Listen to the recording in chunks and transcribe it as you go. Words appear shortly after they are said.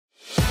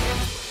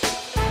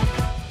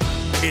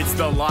It's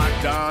the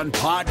Locked On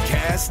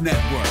Podcast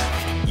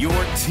Network, your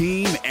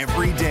team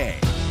every day.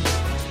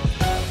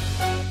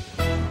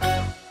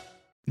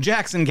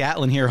 Jackson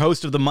Gatlin here,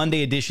 host of the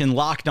Monday edition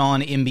Locked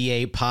On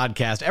NBA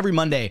podcast. Every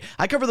Monday,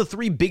 I cover the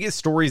three biggest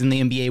stories in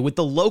the NBA with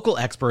the local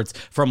experts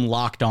from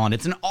Locked On.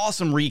 It's an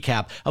awesome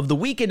recap of the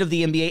weekend of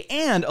the NBA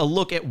and a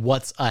look at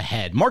what's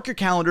ahead. Mark your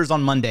calendars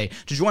on Monday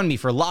to join me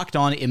for Locked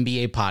On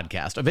NBA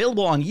podcast,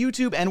 available on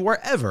YouTube and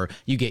wherever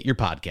you get your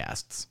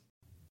podcasts.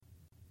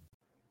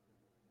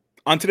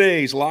 On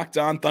today's Locked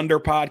On Thunder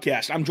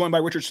podcast, I'm joined by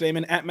Richard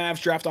Stamen at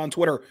Mavs Draft on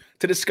Twitter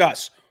to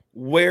discuss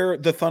where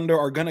the Thunder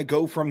are going to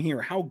go from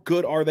here. How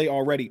good are they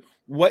already?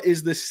 What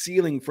is the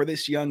ceiling for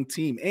this young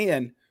team?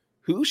 And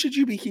who should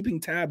you be keeping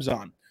tabs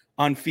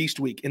on Feast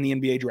Week in the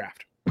NBA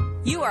draft?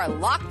 You are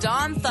Locked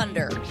On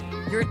Thunder,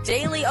 your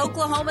daily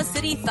Oklahoma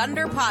City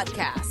Thunder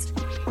podcast.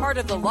 Part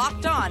of the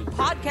Locked On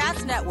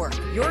Podcast Network,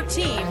 your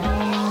team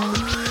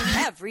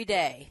every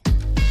day.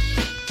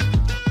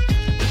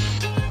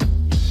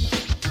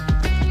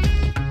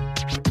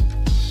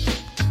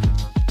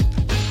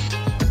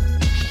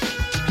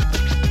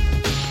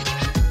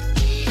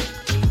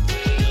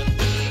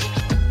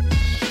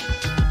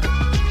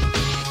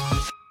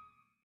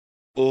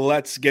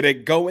 Let's get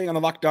it going on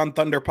the Locked On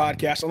Thunder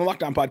podcast on the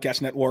Locked On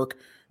Podcast Network,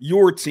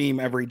 your team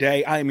every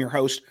day. I am your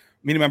host,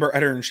 media member,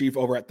 editor-in-chief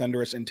over at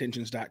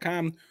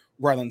thunderousintentions.com,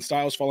 Rylan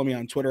Stiles. Follow me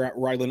on Twitter at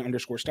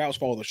Rylan_Stiles.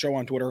 Follow the show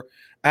on Twitter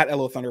at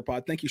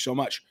LOThunderPod. Thank you so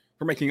much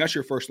for making us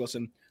your first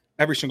listen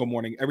every single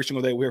morning, every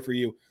single day. We're here for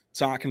you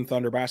talking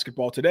Thunder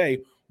basketball.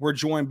 Today, we're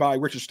joined by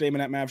Richard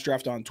Stamen at Mavs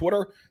Draft on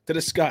Twitter to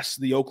discuss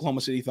the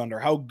Oklahoma City Thunder.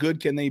 How good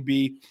can they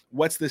be?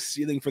 What's the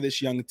ceiling for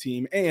this young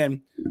team?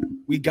 And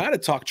we got to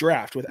talk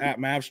draft with at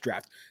Mavs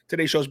Draft.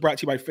 Today's show is brought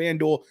to you by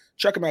FanDuel.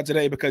 Check them out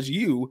today because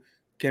you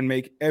can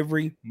make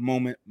every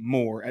moment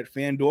more at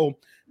FanDuel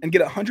and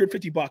get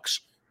 $150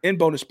 in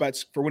bonus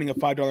bets for winning a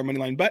 $5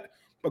 moneyline bet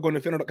by going to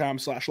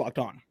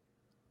FanDuel.com/lockedon.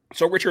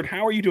 So, Richard,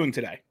 how are you doing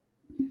today?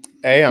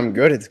 Hey, I'm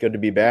good. It's good to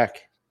be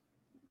back.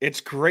 It's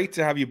great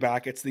to have you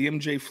back. It's the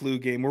MJ flu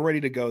game. We're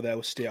ready to go,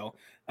 though, still.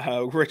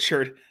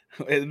 Richard,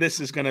 this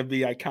is going to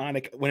be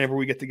iconic whenever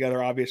we get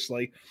together,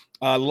 obviously.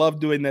 Love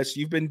doing this.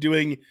 You've been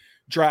doing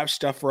draft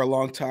stuff for a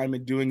long time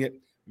and doing it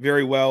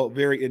very well,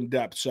 very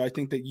in-depth. So I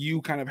think that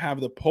you kind of have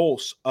the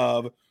pulse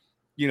of,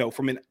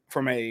 from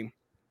a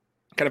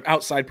kind of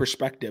outside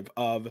perspective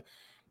of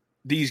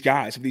these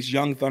guys, of these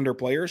young Thunder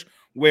players,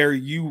 where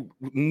you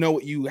know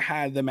what you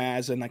had them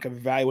as and like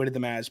evaluated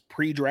them as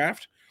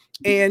pre-draft,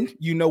 and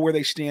you know where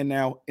they stand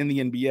now in the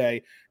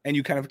NBA, and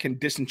you kind of can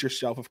distance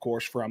yourself, of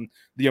course, from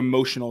the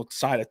emotional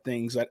side of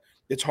things that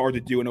it's hard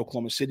to do in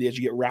Oklahoma City as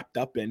you get wrapped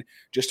up in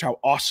just how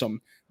awesome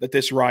that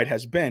this ride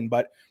has been.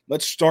 But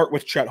let's start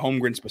with Chet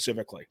Holmgren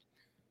specifically.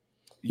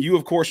 You,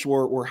 of course,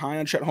 were high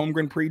on Chet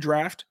Holmgren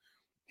pre-draft.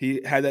 He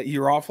had that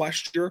year off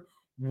last year.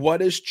 What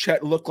does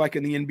Chet look like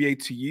in the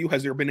NBA to you?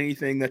 Has there been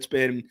anything that's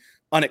been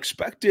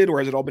unexpected, or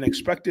has it all been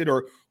expected,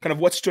 or kind of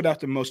what stood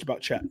out the most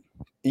about Chet?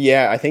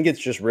 Yeah, I think it's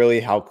just really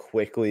how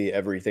quickly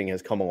everything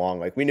has come along.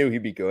 Like, we knew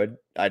he'd be good.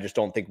 I just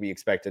don't think we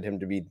expected him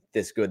to be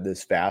this good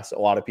this fast. A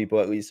lot of people,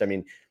 at least. I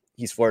mean,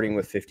 he's flirting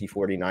with 50,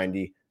 40,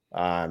 90.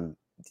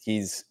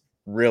 He's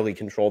really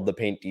controlled the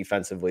paint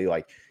defensively.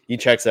 Like, he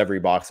checks every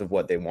box of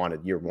what they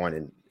wanted year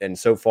one. And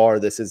so far,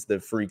 this is the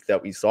freak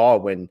that we saw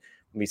when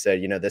we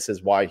said, this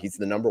is why he's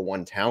the number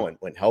one talent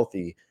when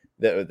healthy,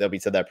 that we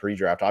said that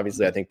pre-draft.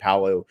 Obviously, I think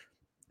Paolo,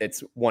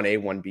 it's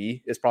 1A,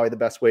 1B is probably the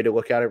best way to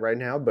look at it right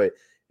now, but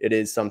it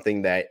is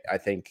something that I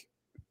think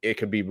it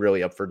could be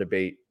really up for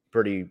debate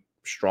pretty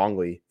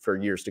strongly for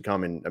years to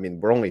come. And I mean,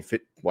 we're only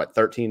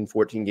 13,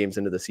 14 games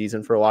into the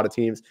season for a lot of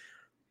teams.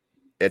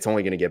 It's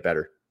only going to get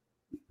better.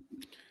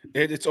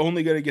 It's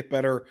only going to get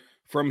better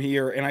from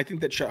here. And I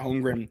think that Chet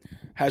Holmgren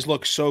has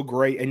looked so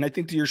great. And I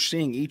think that you're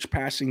seeing each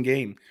passing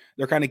game,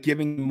 they're kind of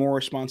giving him more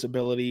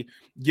responsibility,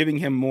 giving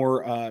him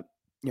more,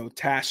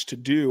 tasks to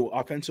do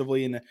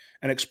offensively and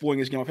exploring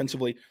his game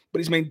offensively. But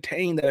he's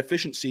maintained that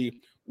efficiency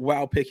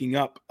while picking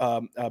up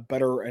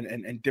better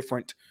and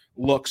different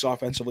looks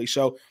offensively.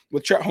 So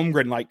with Chet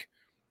Holmgren, like,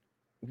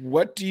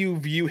 what do you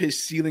view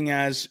his ceiling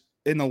as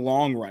in the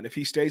long run? If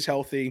he stays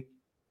healthy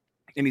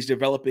and he's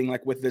developing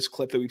like with this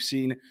clip that we've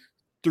seen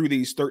through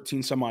these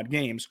 13 some odd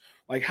games,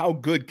 like how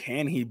good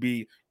can he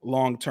be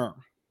long term?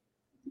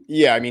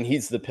 Yeah, I mean,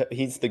 he's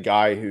the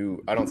guy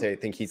who, I don't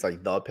think he's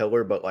like the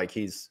pillar, but like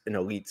he's an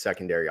elite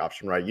secondary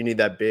option, right? You need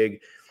that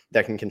big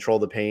that can control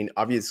the paint.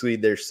 Obviously,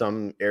 there's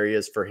some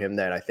areas for him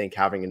that I think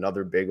having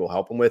another big will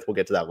help him with. We'll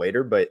get to that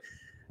later, but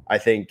I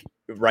think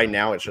right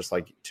now it's just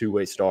like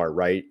two-way star,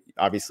 right?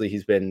 Obviously,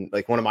 he's been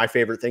like one of my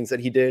favorite things that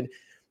he did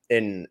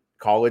in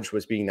college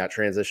was being that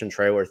transition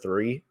trailer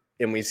three,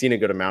 and we've seen a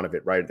good amount of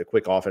it, right? The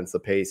quick offense, the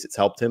pace, it's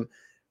helped him.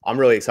 I'm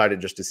really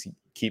excited just to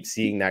keep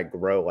seeing that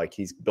grow. Like,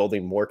 he's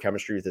building more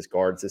chemistry with his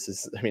guards.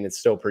 It's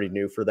still pretty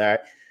new for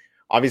that.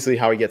 Obviously,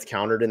 how he gets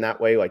countered in that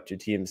way, like do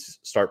teams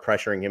start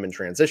pressuring him in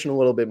transition a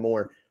little bit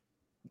more,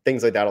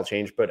 things like that will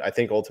change. But I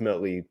think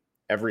ultimately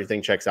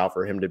everything checks out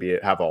for him to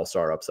have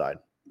all-star upside.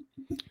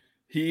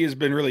 He has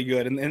been really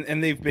good,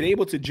 and they've been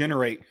able to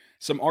generate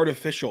some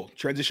artificial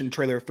transition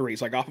trailer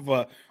threes, like off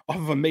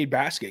of a made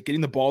basket,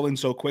 getting the ball in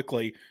so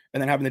quickly,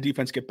 and then having the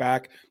defense get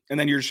back, and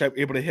then you're just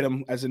able to hit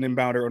him as an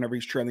inbounder whenever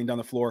he's trailing down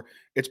the floor.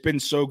 It's been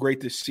so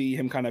great to see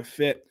him kind of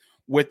fit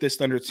with this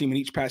Thunder team. In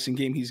each passing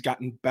game, he's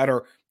gotten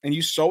better, and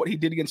you saw what he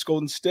did against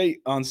Golden State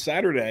on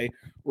Saturday,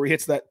 where he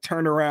hits that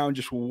turnaround,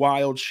 just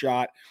wild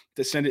shot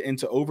to send it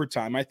into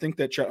overtime. I think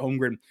that Chet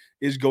Holmgren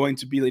is going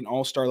to be an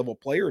all-star level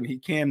player, and he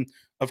can,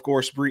 of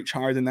course, reach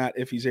higher than that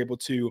if he's able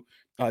to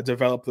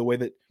develop the way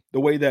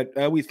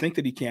that we think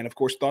that he can. Of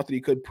course, thought that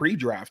he could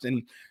pre-draft,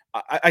 and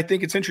I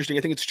think it's interesting.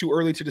 I think it's too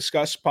early to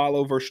discuss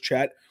Paolo versus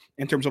Chet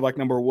in terms of like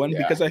number one,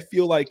 because I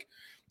feel like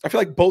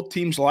both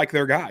teams like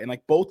their guy, and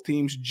like both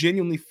teams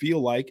genuinely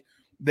feel like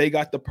they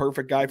got the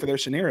perfect guy for their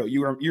scenario.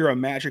 You're a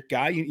Magic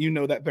guy, you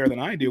know that better than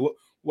I do.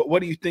 What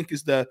do you think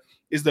is the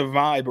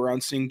vibe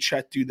around seeing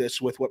Chet do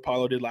this with what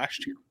Paolo did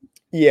last year?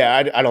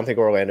 Yeah, I don't think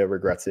Orlando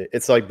regrets it.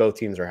 It's like both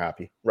teams are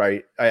happy,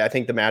 right? I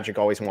think the Magic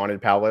always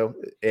wanted Paolo,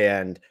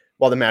 and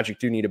while the Magic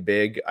do need a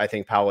big, I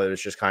think Paolo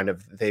is just kind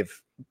of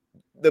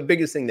the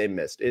biggest thing they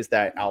missed is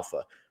that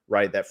alpha,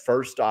 right? That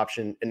first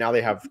option, and now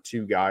they have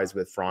two guys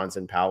with Franz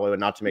and Paolo, and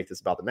not to make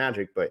this about the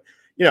Magic, but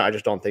I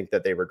just don't think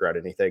that they regret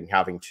anything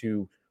having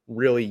two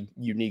really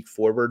unique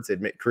forwards.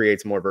 It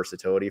creates more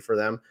versatility for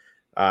them.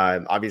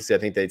 Obviously, I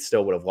think they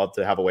still would have loved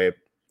to have a way,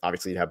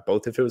 obviously, to have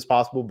both if it was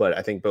possible, but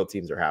I think both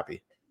teams are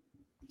happy.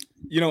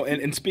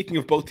 And speaking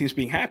of both teams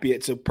being happy,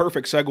 it's a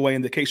perfect segue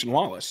into Cason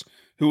Wallace,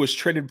 who was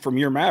traded from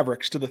your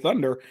Mavericks to the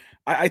Thunder.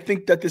 I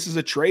think that this is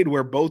a trade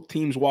where both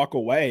teams walk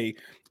away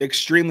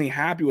extremely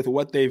happy with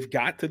what they've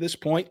got to this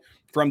point,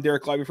 from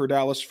Derek Lively for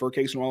Dallas, for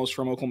Cason Wallace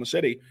from Oklahoma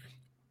City.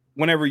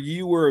 Whenever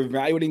you were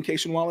evaluating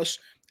Cason Wallace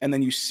and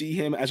then you see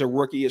him as a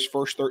rookie, his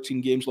first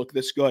 13 games look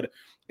this good,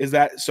 is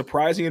that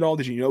surprising at all?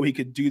 Did you know he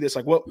could do this?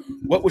 Like, what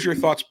was your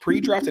thoughts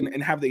pre-draft,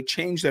 and have they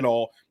changed at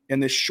all in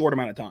this short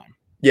amount of time?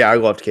 Yeah, I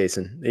loved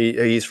Cason.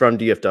 He's from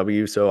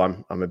DFW, so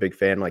I'm a big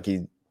fan. Like,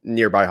 he's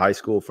nearby high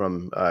school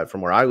from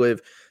where I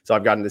live, so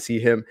I've gotten to see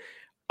him.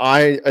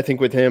 I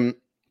think with him,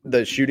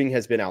 the shooting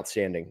has been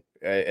outstanding,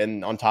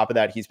 and on top of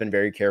that, he's been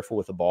very careful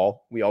with the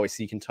ball. We always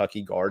see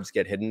Kentucky guards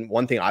get hidden.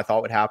 One thing I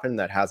thought would happen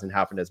that hasn't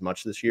happened as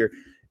much this year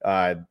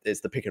is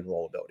the pick and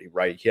roll ability.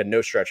 Right, he had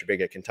no stretch big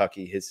at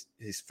Kentucky. His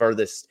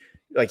furthest,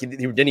 like, he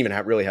didn't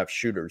even really have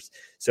shooters.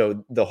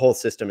 So the whole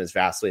system is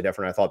vastly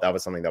different. I thought that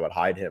was something that would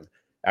hide him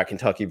at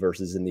Kentucky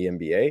versus in the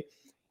NBA.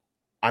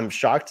 I'm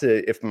shocked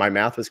if my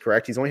math was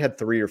correct, he's only had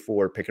 3 or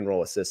 4 pick and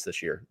roll assists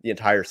this year, the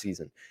entire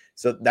season.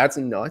 So that's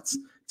nuts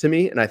to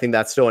me. And I think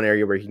that's still an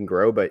area where he can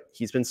grow, but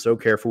he's been so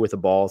careful with the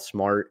ball,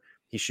 smart.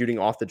 He's shooting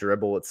off the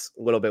dribble. It's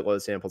a little bit low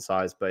sample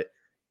size, but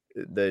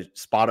the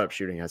spot up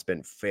shooting has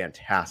been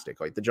fantastic.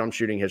 Like, the jump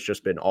shooting has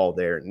just been all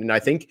there. And I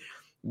think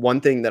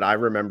one thing that I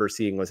remember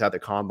seeing was at the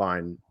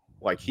combine,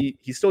 like, he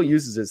still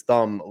uses his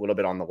thumb a little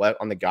bit on the left,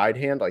 on the guide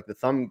hand. Like, the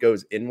thumb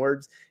goes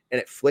inwards and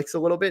it flicks a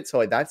little bit. So,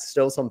 like, that's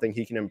still something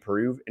he can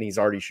improve, and he's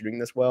already shooting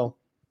this well.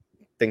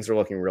 Things are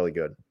looking really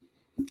good.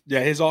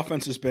 Yeah, his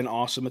offense has been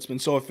awesome. It's been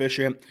so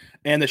efficient,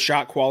 and the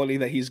shot quality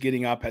that he's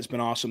getting up has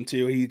been awesome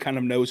too. He kind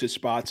of knows his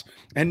spots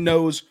and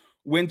knows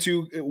when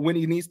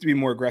he needs to be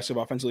more aggressive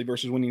offensively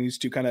versus when he needs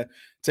to kind of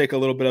take a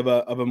little bit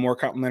of a more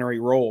complimentary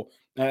role.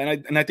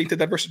 And I think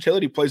that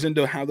versatility plays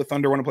into how the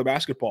Thunder want to play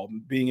basketball,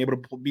 being able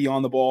to be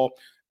on the ball,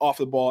 off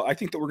the ball. I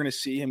think that we're going to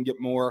see him get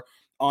more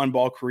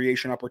on-ball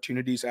creation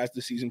opportunities as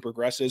the season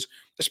progresses,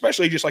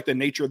 especially just like the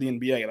nature of the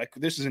NBA. Like,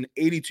 this is an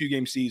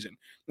 82-game season,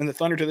 and the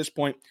Thunder to this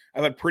point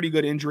have had pretty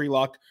good injury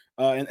luck,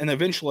 and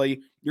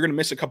eventually you're going to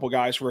miss a couple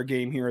guys for a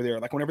game here or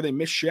there. Like, whenever they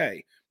miss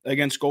Shea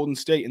against Golden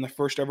State in the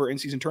first ever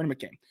in-season tournament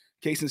game,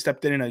 Cason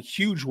stepped in a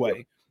huge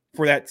way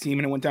for that team,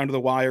 and it went down to the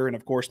wire, and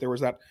of course there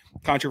was that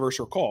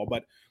controversial call.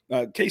 But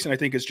Cason, I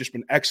think, has just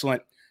been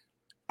excellent.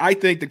 I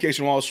think that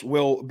Cason Wallace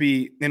will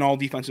be an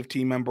all-defensive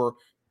team member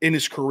in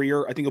his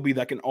career. I think he'll be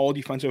like an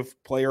all-defensive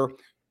player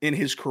in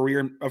his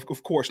career.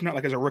 Of course, not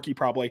like as a rookie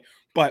probably,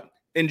 but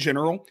in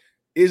general.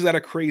 Is that a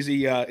crazy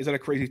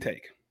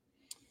take?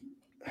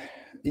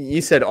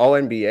 You said all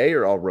NBA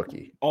or all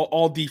rookie?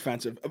 All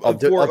defensive. All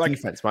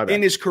defense, my bad.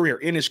 In his career.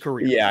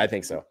 Yeah, I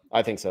think so.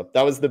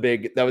 That was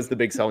the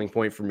big selling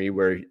point for me,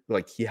 where,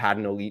 like, he had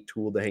an elite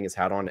tool to hang his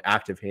hat on,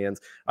 active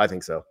hands. I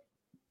think so.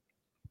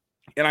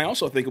 And I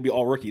also think it'll be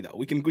all rookie, though.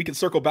 We can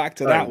circle back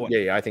to that one.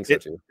 Yeah, I think so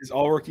too. Is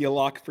all rookie a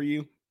lock for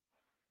you?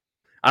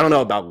 I don't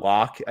know about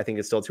lock. I think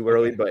it's still too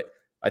early, but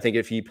I think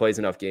if he plays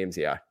enough games,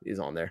 yeah, he's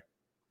on there.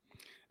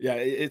 Yeah,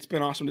 it's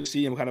been awesome to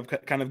see him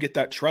kind of get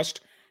that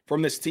trust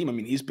from this team. I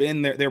mean, he's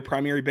been their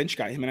primary bench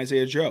guy. Him and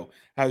Isaiah Joe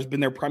has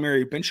been their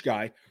primary bench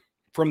guy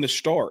from the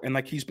start, and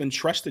like, he's been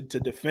trusted to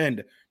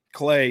defend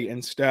Clay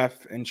and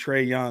Steph and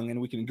Trae Young,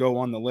 and we can go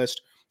on the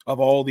list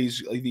of all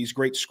these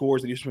great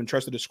scores that he's been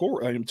trusted to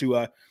score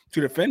to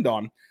defend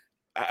on.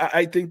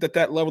 I think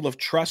that level of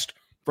trust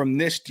from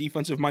this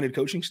defensive-minded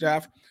coaching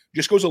staff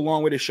just goes a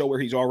long way to show where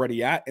he's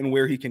already at and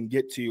where he can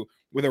get to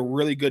with a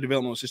really good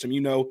developmental system.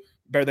 You know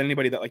better than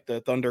anybody that, like,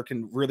 the Thunder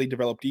can really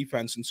develop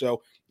defense. And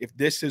so if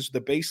this is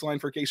the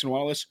baseline for Cason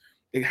Wallace,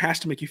 it has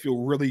to make you feel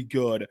really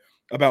good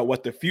about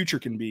what the future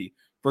can be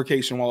for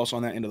Cason Wallace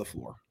on that end of the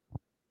floor.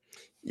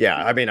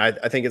 Yeah, I mean, I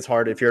think it's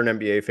hard if you're an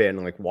NBA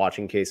fan, like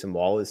watching Cason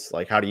Wallace,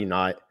 like how do you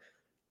not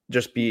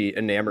just be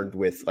enamored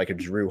with like a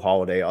Drew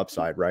Holiday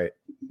upside, right?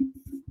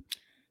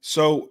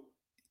 So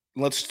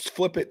let's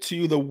flip it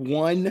to the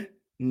one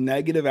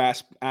negative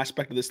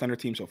aspect of this Thunder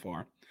team so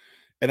far,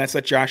 and that's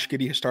that Josh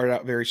Giddey has started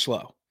out very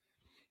slow.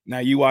 Now,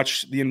 you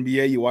watch the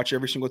NBA, you watch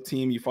every single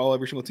team, you follow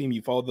every single team,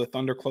 you follow the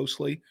Thunder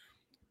closely.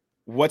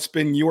 What's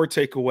been your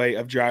takeaway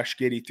of Josh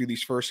Giddey through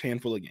these first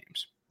handful of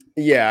games?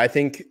 Yeah, I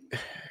think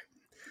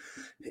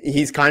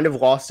he's kind of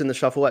lost in the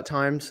shuffle at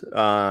times.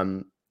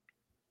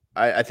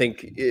 I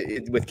think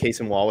with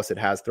Cason Wallace, it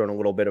has thrown a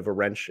little bit of a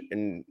wrench,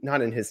 and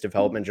not in his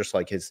development, just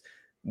like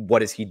what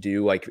does he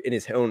do, like in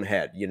his own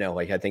head,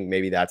 like I think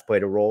maybe that's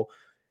played a role.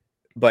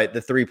 But the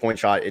 3-point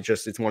shot,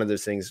 it's one of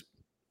those things.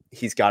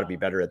 He's got to be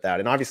better at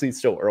that. And obviously it's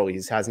still early.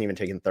 He hasn't even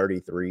taken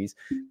 33s,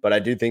 but I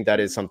do think that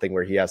is something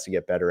where he has to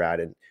get better at.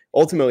 And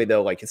ultimately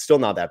though, like it's still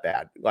not that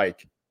bad.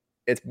 Like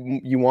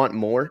you want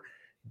more,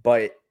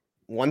 but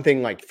one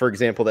thing, like, for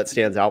example, that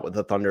stands out with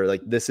the Thunder,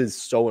 like this is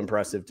so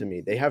impressive to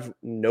me. They have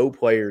no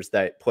players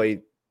that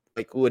play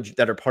like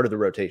that are part of the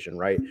rotation,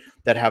 right?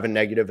 That have a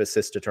negative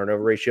assist to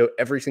turnover ratio.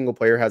 Every single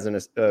player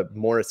has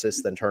more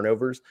assists than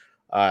turnovers.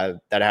 That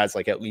has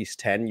like at least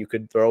 10 you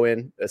could throw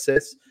in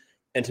assists.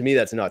 And to me,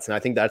 that's nuts. And I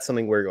think that's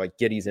something where like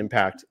Giddey's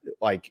impact,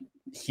 like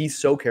he's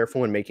so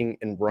careful in making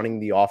and running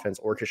the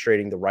offense,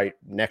 orchestrating the right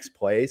next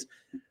plays.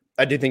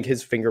 I do think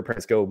his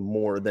fingerprints go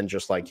more than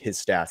just like his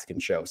stats can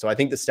show. So I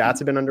think the stats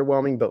have been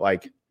underwhelming, but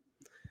like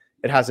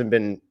it hasn't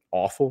been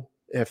awful,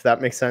 if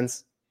that makes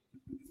sense.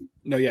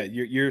 No, yeah,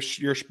 you're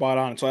spot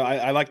on. So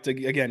I like to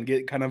again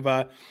get kind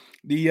of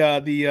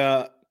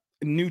the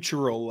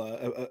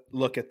neutral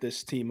look at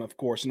this team, of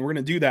course, and we're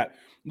going to do that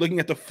looking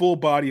at the full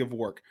body of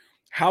work.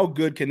 How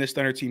good can this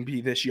Thunder team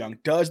be this young?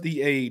 Does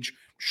the age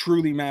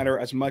truly matter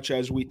as much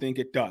as we think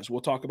it does?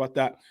 We'll talk about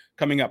that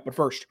coming up. But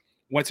first,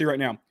 let's see right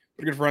now.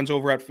 Pretty good friends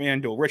over at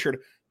FanDuel. Richard,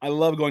 I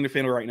love going to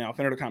FanDuel right now,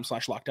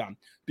 FanDuel.com/lockedon,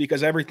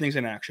 because everything's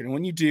in action. And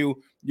when you do,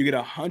 you get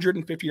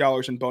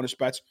 $150 in bonus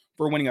bets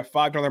for winning a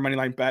 $5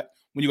 moneyline bet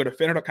when you go to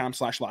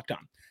FanDuel.com/lockedon.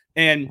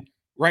 And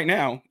right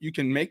now, you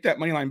can make that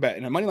moneyline bet.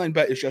 And a moneyline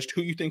bet is just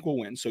who you think will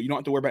win. So you don't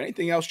have to worry about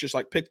anything else, just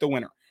like pick the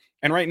winner.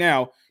 And right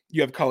now, you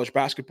have college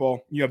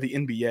basketball, you have the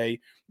NBA,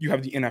 you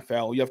have the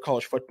NFL, you have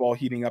college football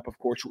heating up, of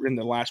course. We're in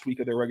the last week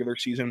of their regular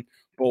season,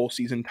 bowl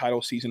season,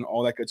 title season,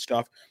 all that good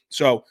stuff.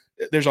 So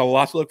there's a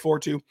lot to look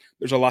forward to.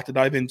 There's a lot to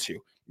dive into.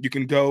 You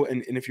can go,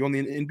 and if you're only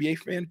an NBA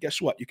fan, guess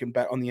what? You can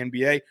bet on the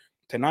NBA.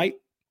 Tonight,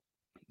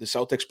 the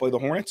Celtics play the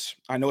Hornets.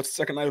 I know it's the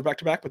second night of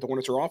back-to-back, but the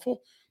Hornets are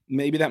awful.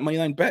 Maybe that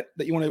moneyline bet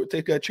that you want to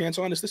take a chance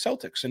on is the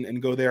Celtics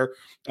and go there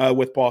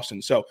with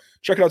Boston. So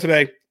check it out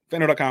today,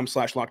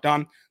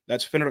 FanDuel.com/lockedon.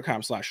 That's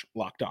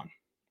FanDuel.com/lockedon.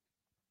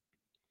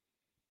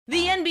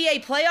 The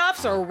NBA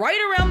playoffs are right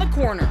around the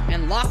corner,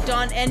 and Locked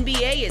On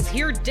NBA is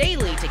here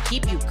daily to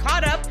keep you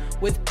caught up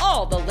with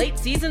all the late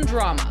season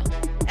drama.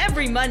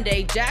 Every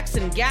Monday,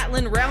 Jackson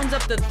Gatlin rounds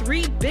up the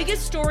 3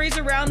 biggest stories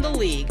around the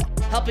league,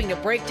 helping to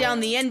break down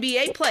the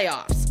NBA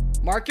playoffs.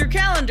 Mark your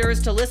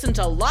calendars to listen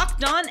to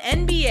Locked On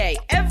NBA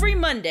every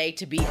Monday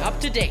to be up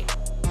to date.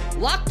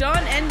 Locked On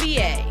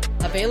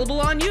NBA,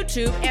 available on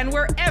YouTube and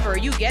wherever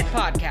you get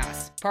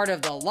podcasts. Part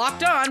of the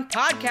Locked On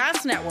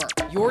Podcast Network,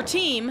 your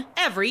team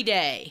every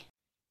day.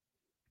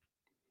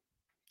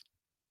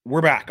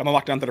 We're back on the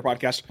Locked On Thunder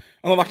podcast,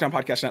 on the Locked On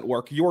Podcast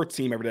Network, your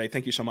team every day.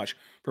 Thank you so much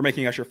for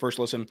making us your first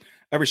listen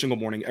every single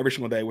morning, every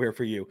single day. We're here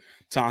for you,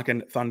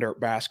 talking Thunder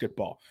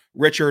basketball.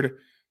 Richard,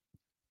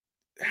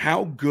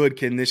 how good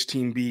can this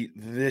team be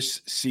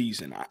this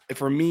season?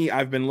 For me,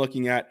 I've been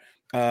looking at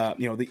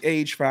the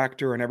age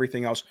factor and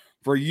everything else.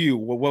 For you,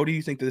 what do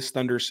you think this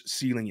Thunder's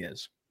ceiling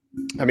is?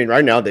 I mean,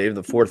 right now they have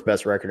the 4th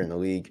best record in the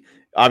league.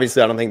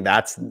 Obviously, I don't think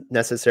that's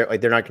necessary.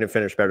 Like, they're not going to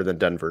finish better than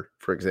Denver,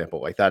 for example.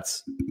 Like,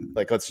 that's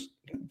like, let's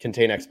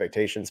contain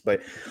expectations.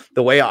 But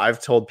the way I've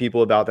told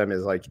people about them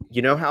is like,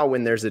 how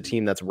when there's a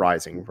team that's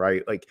rising,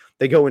 right? Like,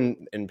 they go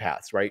in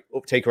paths, right?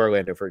 Take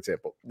Orlando, for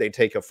example. They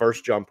take a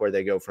first jump where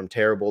they go from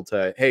terrible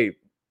to, hey,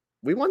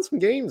 we won some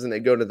games, and they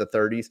go to the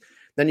 30s.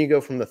 Then you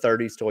go from the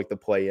 30s to like the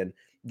play-in.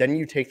 Then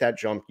you take that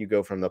jump. You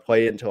go from the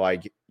play-in to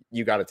like,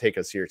 you got to take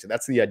us seriously.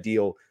 That's the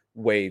ideal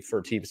way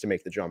for teams to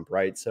make the jump,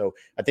 right? So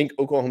I think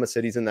Oklahoma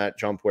City's in that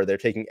jump where they're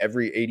taking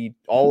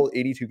all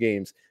 82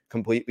 games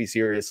completely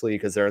seriously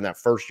because they're in that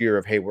first year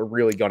of, hey, we're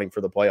really gunning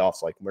for the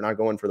playoffs. Like, we're not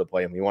going for the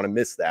play, and we want to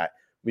miss that.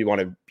 We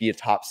want to be a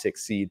top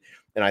 6 seed.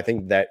 And I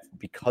think that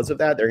because of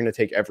that, they're going to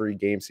take every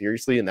game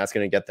seriously, and that's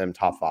going to get them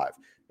top 5.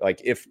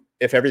 Like, if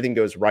everything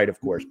goes right, of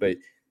course. But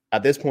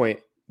at this point,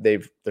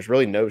 there's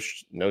really no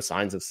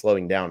signs of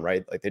slowing down,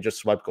 right? Like, they just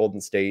swept Golden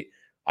State.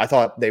 I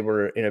thought they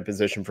were in a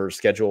position for a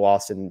schedule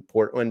loss in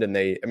Portland,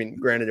 and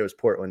granted it was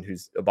Portland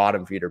who's a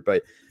bottom feeder,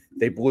 but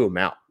they blew them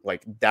out.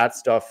 Like, that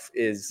stuff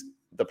is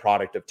the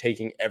product of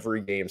taking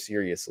every game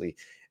seriously.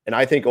 And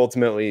I think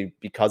ultimately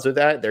because of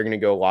that, they're going to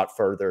go a lot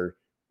further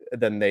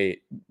than they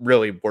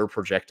really were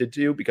projected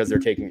to because they're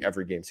taking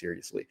every game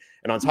seriously.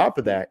 And on top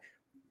of that,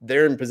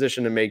 they're in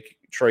position to make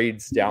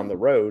trades down the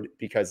road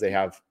because they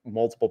have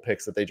multiple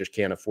picks that they just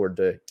can't afford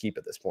to keep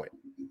at this point.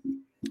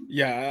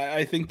 Yeah,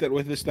 I think that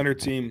with this Thunder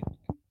team,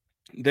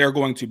 they're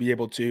going to be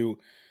able to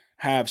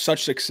have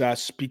such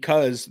success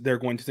because they're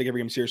going to take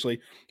every game seriously,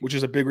 which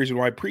is a big reason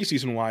why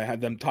preseason why I had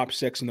them top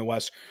 6 in the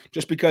West,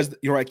 just because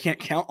I can't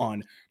count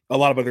on a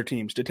lot of other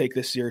teams to take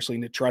this seriously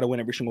and to try to win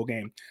every single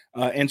game.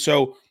 And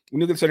so when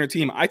you look at the Thunder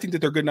team, I think that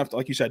they're good enough,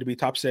 like you said, to be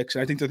top 6.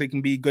 And I think that they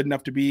can be good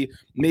enough to be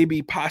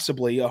maybe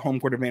possibly a home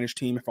court advantage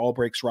team if all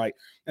breaks right.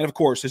 And of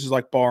course, this is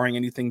like barring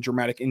anything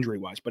dramatic injury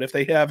wise. But if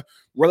they have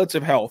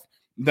relative health,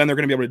 then they're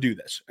going to be able to do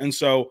this. And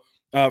so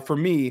for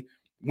me,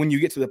 when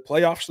you get to the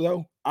playoffs,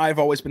 though, I've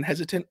always been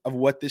hesitant of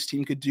what this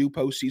team could do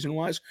postseason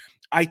wise.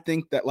 I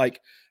think that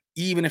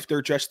even if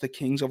they're just the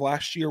Kings of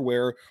last year,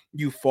 where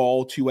you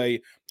fall to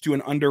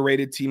an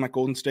underrated team like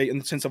Golden State, in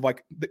the sense of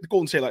the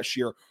Golden State last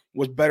year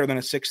was better than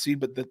a 6 seed,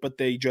 but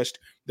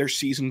their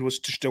season was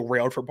just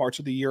derailed for parts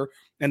of the year,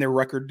 and their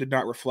record did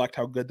not reflect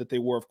how good that they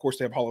were. Of course,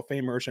 they have Hall of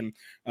Famers and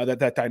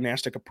that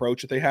dynastic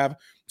approach that they have.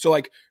 So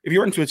if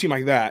you're into a team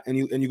like that and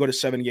you go to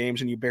 7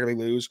 games and you barely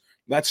lose,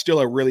 that's still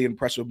a really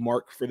impressive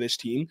mark for this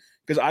team,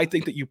 because I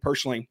think that you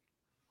personally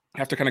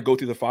have to kind of go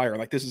through the fire.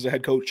 This is a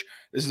head coach.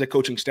 This is a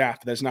coaching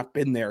staff that has not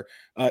been there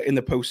in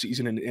the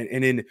postseason and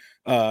in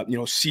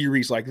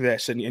series like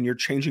this. And you're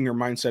changing your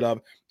mindset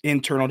of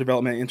internal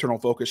development, internal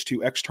focus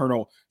to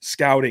external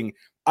scouting.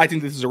 I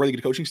think this is a really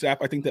good coaching staff.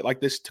 I think that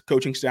this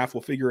coaching staff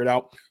will figure it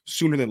out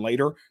sooner than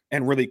later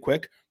and really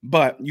quick.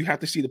 But you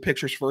have to see the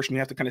pictures first, and you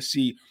have to kind of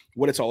see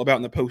what it's all about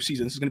in the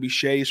postseason. This is going to be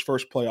Shea's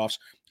first playoffs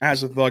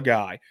as the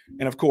guy.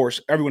 And of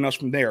course, everyone else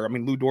from there.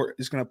 Lou Dort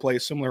is going to play a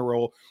similar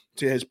role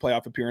to his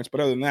playoff appearance.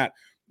 But other than that,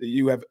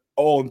 you have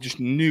all just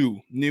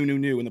new in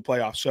the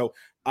playoffs. So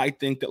I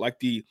think that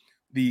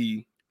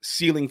the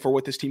ceiling for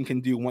what this team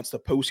can do once the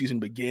postseason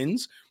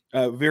begins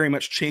very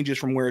much changes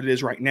from where it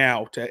is right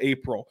now to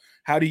April.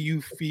 How do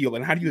you feel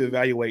and how do you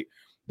evaluate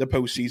the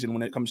postseason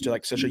when it comes to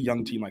such a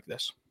young team like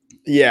this?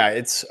 Yeah,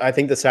 I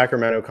think the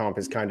Sacramento comp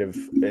is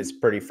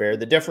pretty fair.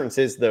 The difference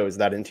is though, is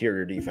that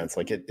interior defense,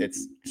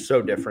 it's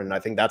so different. I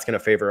think that's going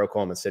to favor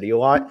Oklahoma City a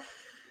lot.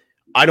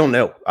 I don't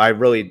know.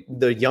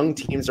 The young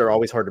teams are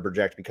always hard to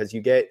project because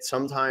you get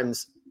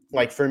sometimes,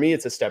 for me,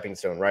 it's a stepping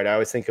stone, right?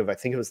 I think it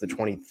was the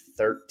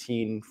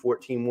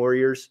 2013-14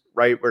 Warriors,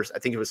 right? Where I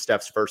think it was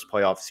Steph's first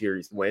playoff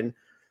series win,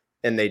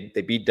 and they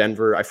beat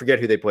Denver. I forget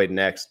who they played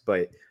next,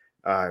 but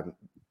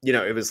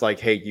it was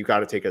hey, you got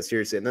to take us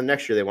seriously. And then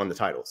next year they won the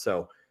title.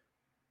 So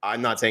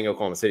I'm not saying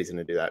Oklahoma City's going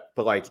to do that,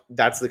 but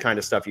that's the kind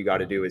of stuff you got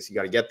to do. Is you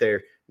got to get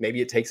there.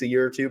 Maybe it takes a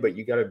year or two, but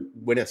you got to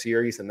win a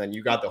series, and then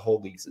you got the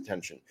whole league's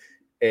attention.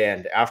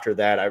 And after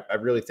that, I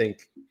really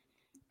think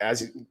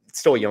it's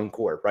still a young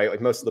core,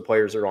 right? Most of the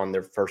players are on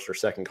their first or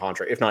second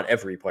contract, if not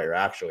every player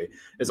actually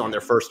is on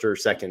their first or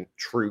second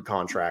true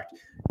contract.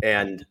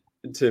 And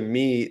to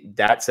me,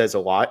 that says a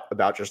lot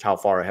about just how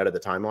far ahead of the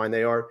timeline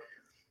they are.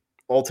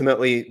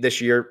 Ultimately,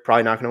 this year,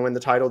 probably not going to win the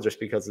title just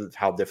because of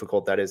how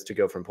difficult that is to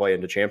go from play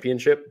into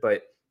championship.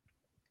 But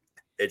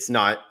it's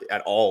not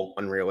at all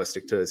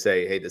unrealistic to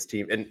say, hey, this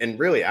team, and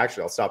really,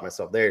 actually, I'll stop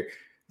myself there.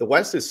 The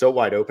West is so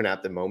wide open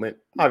at the moment.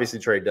 Obviously,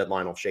 trade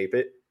deadline will shape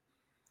it.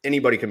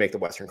 Anybody can make the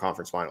Western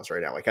Conference Finals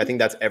right now. I think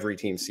that's every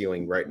team's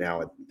ceiling right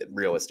now,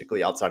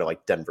 realistically, outside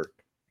of Denver.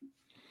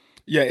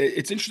 Yeah,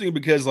 it's interesting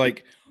because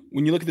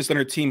when you look at this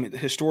Thunder team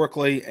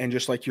historically, and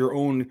just your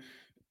own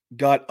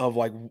gut of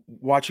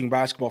watching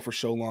basketball for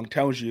so long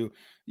tells you,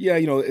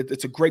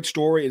 it's a great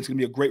story. It's going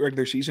to be a great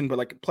regular season, but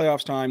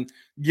playoffs time,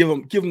 give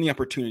them the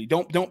opportunity.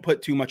 Don't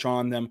put too much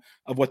on them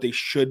of what they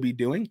should be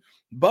doing.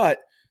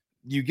 But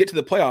you get to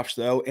the playoffs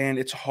though, and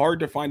it's hard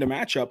to find a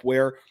matchup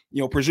where,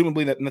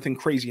 presumably that nothing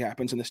crazy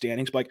happens in the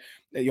standings, but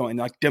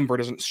and Denver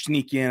doesn't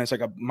sneak in as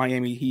a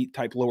Miami Heat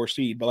type lower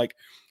seed, but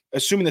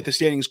assuming that the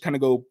standings kind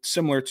of go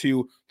similar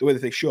to the way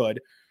that they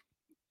should,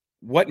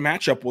 what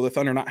matchup will the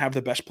Thunder not have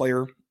the best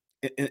player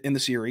in the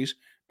series?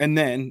 And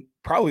then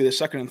probably the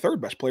second and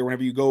third best player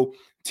whenever you go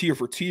tier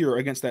for tier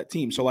against that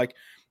team. So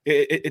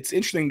it's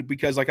interesting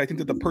because I think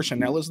that the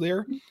personnel is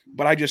there,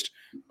 but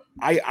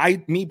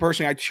me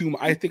personally,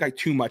 I think I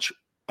too much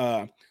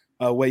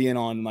weigh in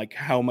on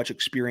how much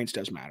experience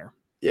does matter.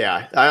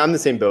 Yeah, I'm the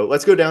same boat.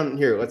 Let's go down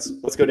here. Let's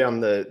go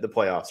down the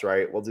playoffs,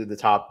 right? We'll do the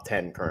top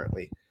 10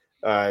 currently.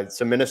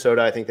 So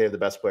Minnesota, I think they have the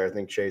best player. I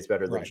think Shea's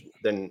better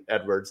than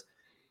Edwards.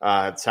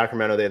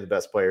 Sacramento, they have the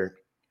best player.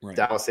 Right.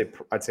 Dallas,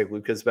 I'd say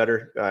Luka's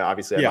better.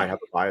 Obviously, I might have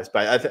a bias,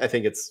 but I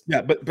think it's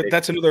but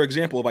that's another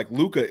example of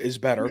Luka is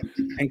better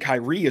and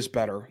Kyrie is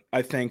better.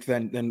 I think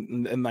than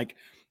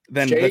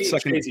that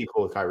second. Shea's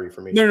equal with Kyrie for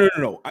me.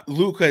 No.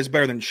 Luka is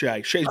better than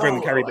Shea. Shea's better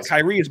than Kyrie, but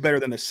Kyrie is better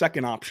than the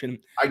second option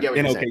in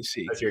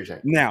OKC. That's what you're saying.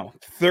 Now,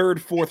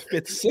 third, fourth,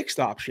 fifth, sixth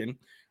option,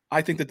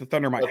 I think that the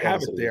Thunder might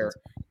have it there.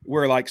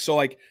 Where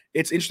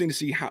it's interesting to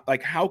see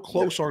how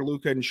close are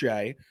Luka and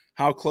Shea,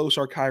 how close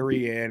are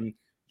Kyrie and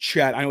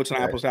Chet. I know it's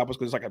not apples to apples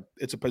because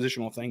it's a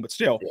positional thing, but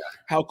still,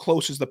 how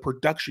close is the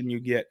production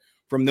you get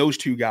from those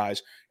two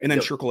guys, and then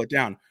trickle it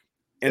down.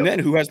 And then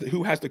who has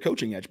the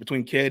coaching edge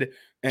between Kidd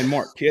and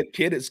Mark?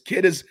 Kidd's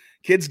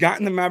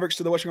gotten the Mavericks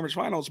to the Western Conference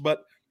Finals,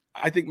 but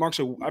I think Mark's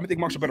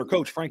a better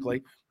coach,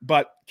 frankly.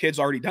 But Kidd's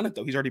already done it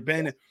though. He's already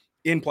been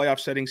in playoff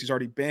settings. He's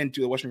already been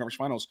to the Western Conference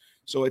Finals.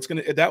 So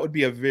that would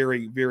be a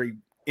very, very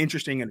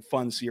interesting and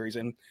fun series.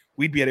 And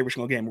we'd be at every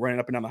single game running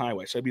up and down the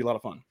highway. So it'd be a lot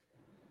of fun.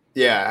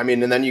 Yeah, I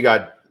mean, and then you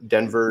got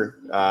Denver,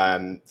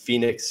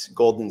 Phoenix,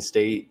 Golden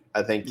State.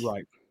 I think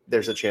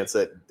there's a chance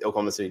that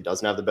Oklahoma City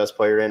doesn't have the best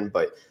player in,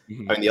 but I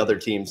mean, the other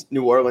teams,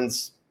 New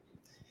Orleans,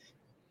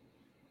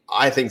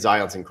 I think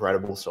Zion's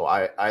incredible. So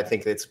I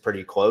think it's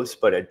pretty close,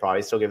 but I'd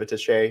probably still give it to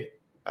Shea.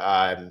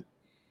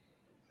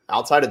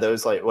 Outside of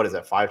those, like, what is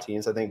that? 5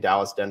 teams, I think: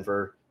 Dallas,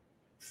 Denver,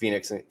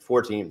 Phoenix,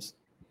 4 teams.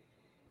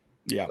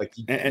 Yeah. Like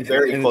and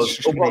very close.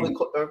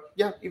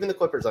 Even the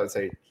Clippers, I would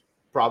say.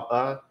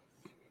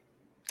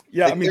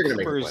 Yeah, I mean,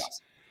 Clippers.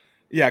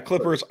 Yeah,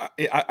 Clippers.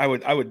 I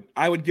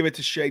would give it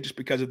to Shea just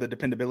because of the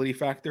dependability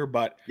factor.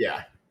 But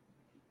yeah,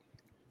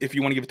 if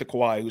you want to give it to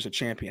Kawhi, who's a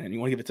champion, and you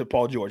want to give it to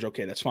Paul George,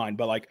 okay, that's fine.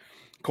 But like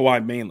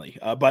Kawhi mainly.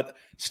 But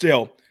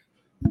still,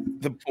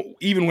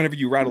 even whenever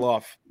you rattle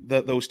off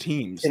those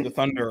teams, the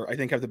Thunder, I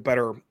think, have the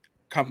better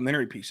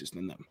complementary pieces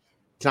than them.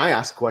 Can I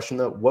ask a question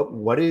though?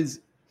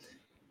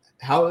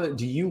 How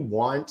do you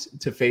want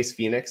to face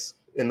Phoenix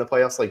in the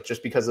playoffs? Like,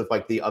 just because of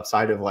like the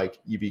upside of like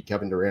you beat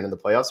Kevin Durant in the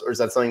playoffs, or is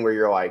that something where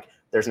you're like,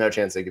 there's no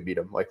chance they could beat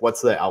him? Like,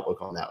 what's the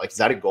outlook on that? Like, is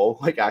that a goal?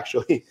 Like,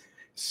 actually?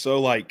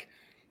 So like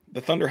the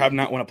Thunder have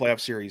not won a playoff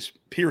series,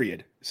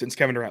 period, since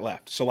Kevin Durant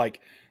left. So like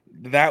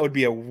that would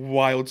be a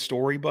wild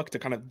storybook to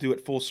kind of do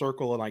it full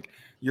circle. And like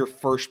your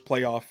first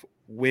playoff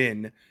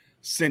win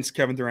since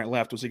Kevin Durant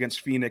left was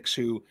against Phoenix,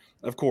 who,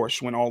 of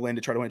course, went all in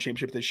to try to win a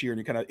championship this year, and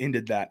you kind of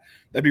ended that.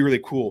 That'd be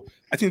really cool.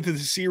 I think that the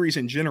series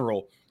in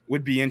general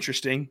would be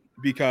interesting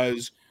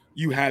because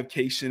you have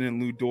Cason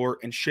and Lou Dort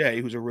and Shea,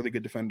 who's a really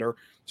good defender,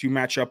 to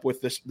match up with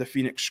the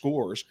Phoenix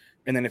scores.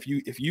 And then if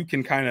you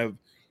can kind of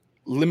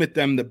limit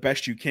them the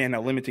best you can.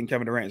 Now, limiting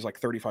Kevin Durant is like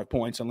 35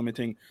 points, and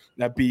limiting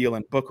Beal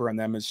and Booker and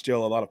them is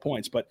still a lot of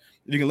points. But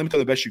if you can limit them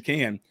the best you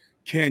can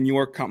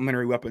your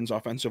complementary weapons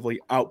offensively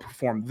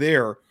outperform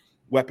their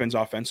weapons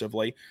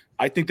offensively?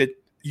 I think that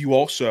you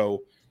also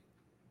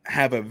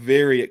have a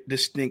very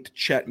distinct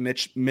Chet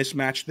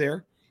mismatch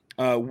there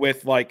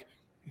with like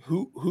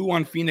who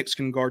on Phoenix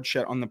can guard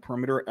Chet on the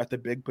perimeter at the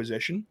big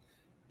position.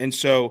 And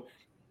so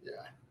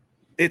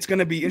it's going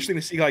to be interesting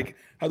to see like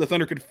how the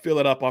Thunder could fill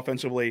it up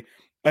offensively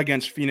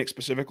against Phoenix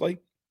specifically.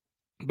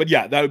 But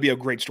yeah, that would be a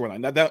great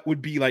storyline. That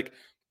would be like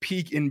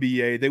peak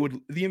NBA. The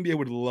NBA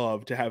would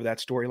love to have that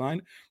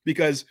storyline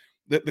because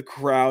the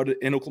crowd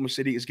in Oklahoma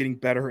City is getting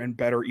better and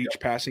better each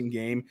passing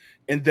game.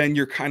 And then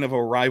you're kind of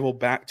a rival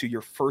back to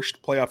your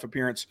first playoff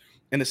appearance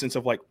in the sense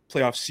of like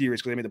playoff series,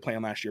 because they made the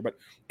play-in last year.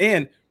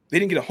 And they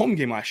didn't get a home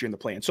game last year in the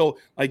play-in. So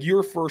like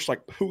your first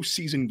like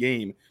postseason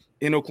game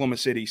in Oklahoma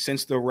City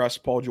since the Russ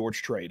Paul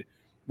George trade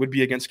would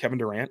be against Kevin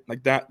Durant.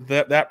 Like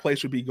that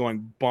place would be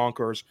going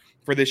bonkers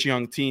for this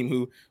young team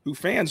who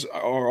fans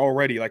are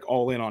already like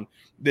all in on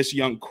this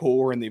young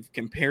core, and they've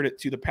compared it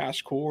to the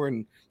past core,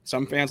 and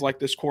some fans like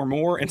this core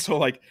more. And so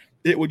like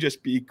it would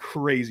just be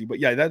crazy. But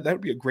yeah, that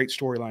would be a great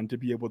storyline to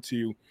be able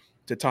to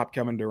top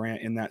Kevin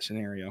Durant in that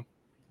scenario.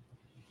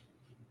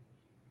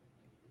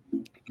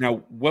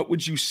 Now, what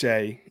would you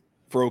say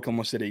for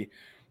Oklahoma City?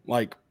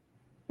 Like,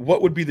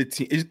 what would be the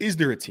team? Is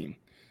there a team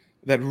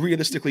that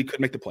realistically could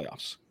make the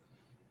playoffs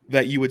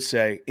that you would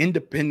say,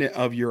 independent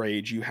of your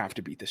age, you have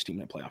to beat this team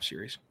in a playoff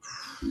series?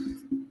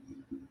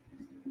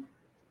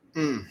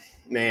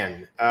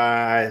 Man.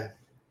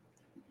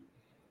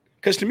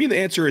 Because to me, the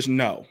answer is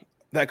no.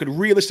 That could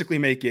realistically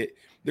make it.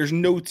 There's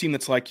no team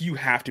that's like, you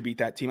have to beat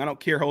that team. I don't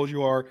care how old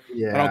you are.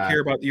 Yeah. I don't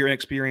care about your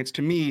inexperience.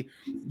 To me,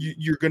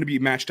 you're going to be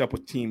matched up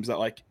with teams that,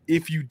 like,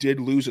 if you did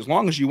lose, as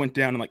long as you went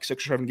down in like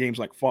 6 or 7 games,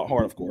 like fought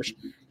hard, of course,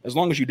 as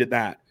long as you did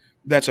that,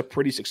 that's a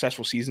pretty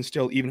successful season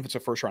still, even if it's a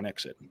first round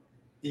exit.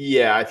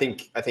 Yeah, I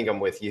think I'm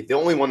with you. The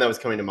only one that was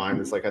coming to mind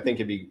was like, I think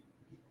it'd be,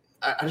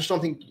 I just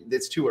don't think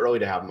it's too early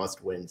to have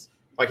must wins.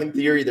 Like in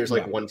theory, there's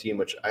like one team,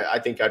 which I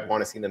think I'd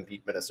want to see them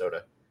beat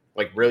Minnesota.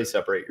 Like really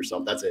separate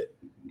yourself. That's it.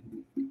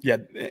 Yeah,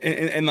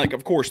 and like,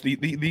 of course,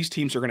 these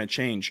teams are going to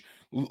change.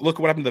 Look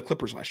what happened to the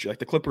Clippers last year. Like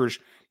the Clippers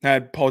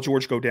had Paul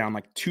George go down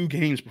like 2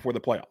 games before the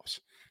playoffs.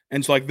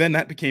 And so like then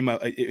that became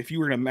if you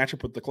were going to match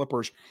up with the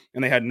Clippers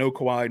and they had no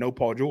Kawhi, no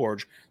Paul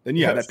George, then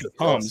that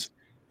becomes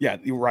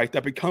you're right.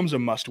 That becomes a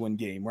must-win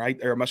game, right?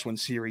 Or a must-win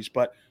series.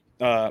 But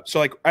so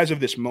like as of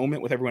this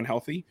moment with everyone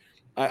healthy,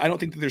 I don't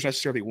think that there's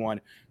necessarily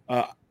one.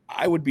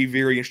 I would be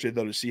very interested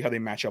though to see how they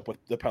match up with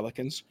the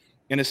Pelicans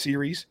in a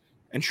series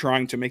and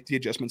trying to make the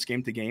adjustments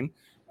game to game.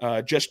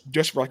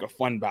 Just for like a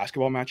fun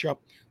basketball matchup,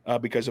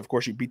 because of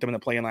course you beat them in the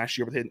play-in last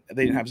year, but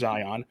they didn't have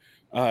Zion,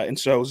 and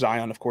so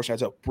Zion, of course,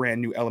 has a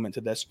brand new element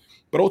to this.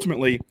 But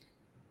ultimately,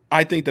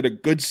 I think that a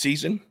good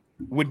season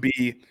would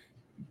be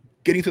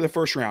getting to the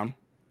first round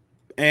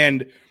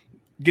and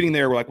getting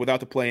there like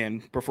without the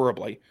play-in,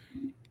 preferably,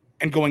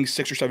 and going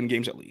 6 or 7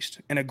 games at least.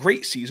 And a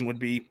great season would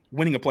be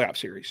winning a playoff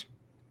series.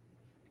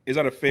 Is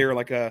that a fair,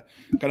 like a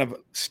kind of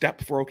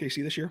step for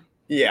OKC this year?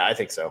 Yeah, I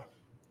think so.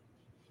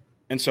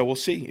 And so we'll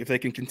see if they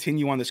can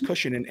continue on this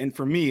cushion. And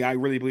for me, I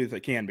really believe they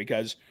can,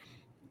 because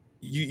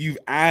you've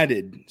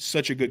added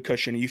such a good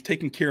cushion. You've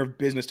taken care of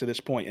business to this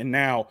point, and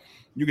now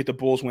you get the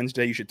Bulls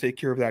Wednesday. You should take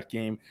care of that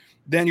game.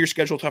 Then your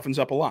schedule toughens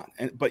up a lot.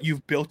 But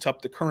you've built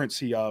up the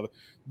currency of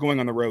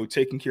going on the road,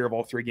 taking care of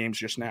all 3 games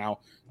just now,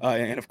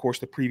 and, of course,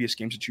 the previous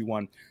games that you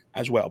won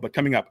as well. But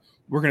coming up,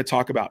 we're going to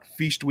talk about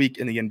Feast Week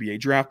in the NBA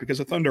Draft, because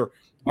the Thunder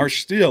are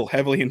still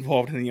heavily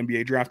involved in the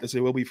NBA Draft, as they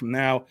will be from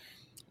now,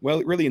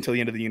 well, really until the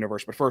end of the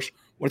universe. But first,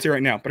 what's here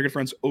right now? But our good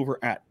friends over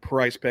at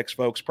Prize Picks,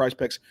 folks. Prize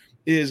Picks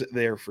is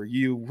there for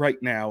you right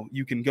now.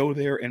 You can go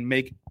there and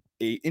make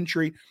a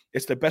entry.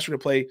 It's the best way to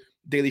play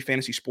daily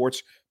fantasy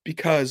sports,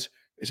 because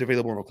it's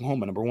available in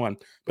Oklahoma, number 1.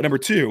 But number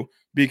 2,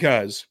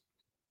 because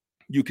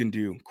you can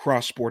do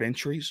cross-sport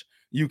entries.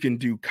 You can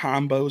do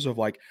combos of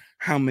like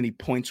how many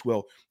points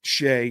will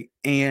Shea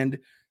and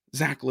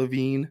Zach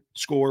LaVine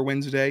score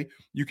Wednesday.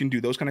 You can do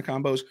those kind of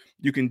combos.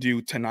 You can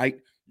do tonight.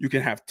 You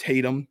can have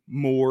Tatum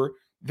more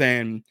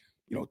than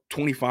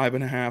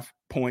 25.5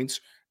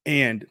 points,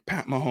 and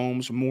Pat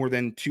Mahomes more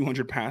than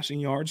 200 passing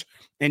yards,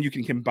 and you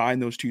can combine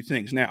those 2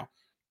 things. Now,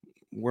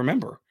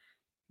 remember,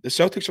 the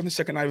Celtics are on the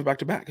second night of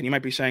back-to-back, and you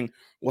might be saying,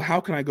 well,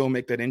 how can I go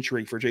make that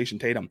entry for Jason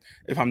Tatum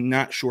if I'm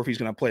not sure if he's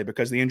going to play,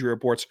 because the injury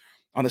reports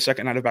on the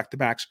second night of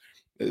back-to-backs,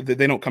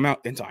 they don't come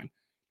out in time.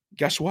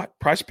 Guess what?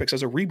 Prize Picks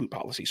has a reboot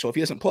policy. So if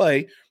he doesn't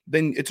play,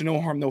 then it's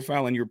no harm, no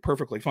foul, and you're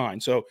perfectly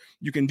fine. So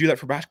you can do that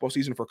for basketball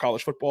season, for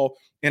college football,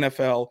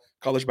 NFL,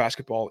 college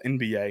basketball,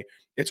 NBA.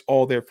 It's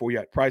all there for you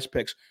at Prize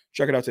Picks.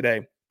 Check it out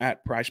today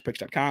at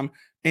prizepicks.com,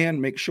 and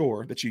make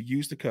sure that you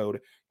use the code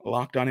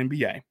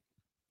LOCKEDONNBA,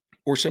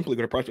 or simply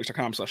go to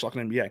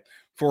prizepicks.com/LOCKEDONNBA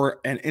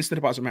for an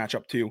instant deposit match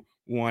up to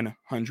 $100.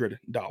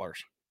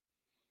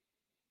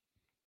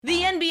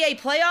 The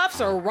NBA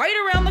playoffs are right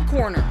around the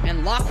corner,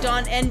 and Locked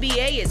On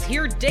NBA is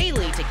here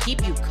daily to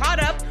keep you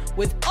caught up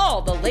with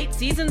all the late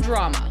season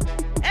drama.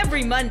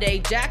 Every Monday,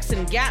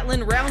 Jackson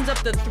Gatlin rounds up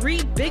the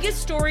 3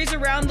 biggest stories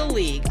around the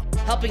league,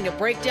 helping to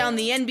break down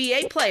the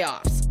NBA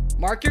playoffs.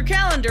 Mark your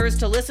calendars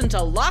to listen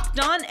to Locked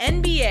On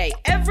NBA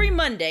every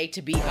Monday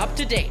to be up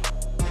to date.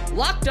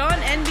 Locked On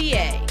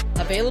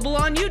NBA, available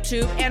on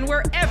YouTube and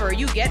wherever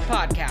you get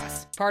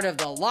podcasts. Part of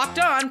the Locked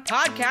On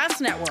Podcast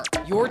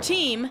Network, your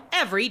team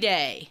every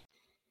day.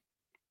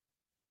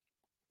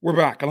 We're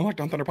back on the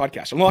Locked On Thunder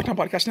podcast, on the Locked On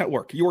Podcast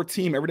Network, your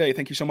team every day.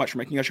 Thank you so much for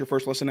making us your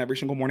first listen every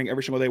single morning,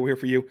 every single day. We're here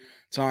for you,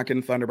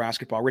 talking Thunder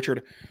basketball.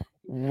 Richard,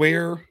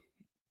 where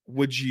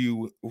would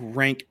you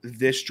rank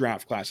this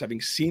draft class?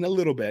 Having seen a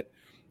little bit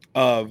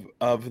of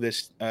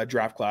this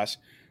draft class,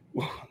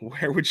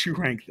 where would you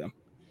rank them?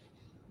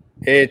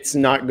 It's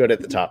not good at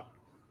the top.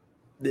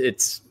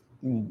 It's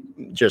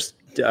just,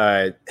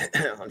 I'm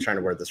trying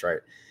to word this right.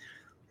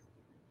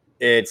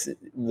 It's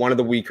one of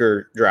the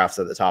weaker drafts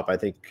at the top, I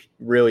think,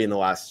 really in the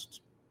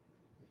last,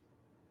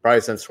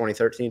 probably since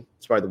 2013.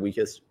 It's probably the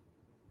weakest.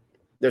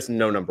 There's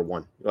no number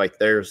 1. Like,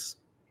 there's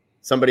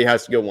somebody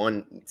has to go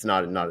 1. It's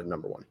not a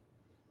number 1.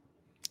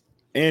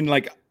 And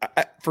like,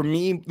 for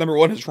me, number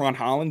 1 is Ron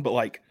Holland, but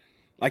like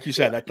you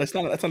said, that's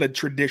not a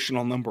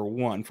traditional number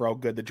 1 for how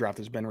good the draft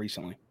has been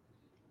recently.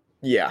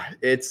 Yeah,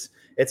 it's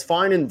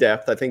fine in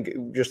depth. I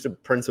think just a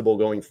principle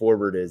going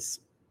forward is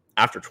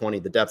after 20,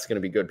 the depth's going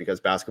to be good, because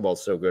basketball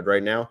is so good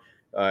right now.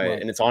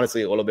 Right. And it's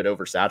honestly a little bit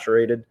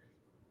oversaturated.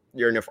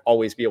 You're going to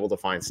always be able to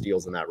find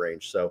steals in that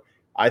range. So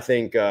I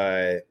think,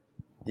 I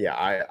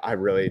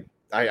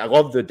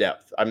love the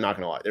depth. I'm not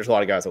going to lie. There's a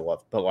lot of guys I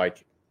love, but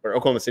like where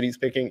Oklahoma City's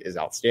picking is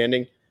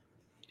outstanding.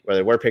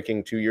 Whether we're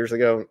picking 2 years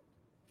ago,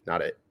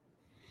 not it.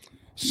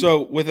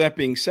 So with that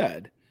being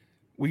said,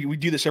 we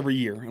do this every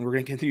year, and we're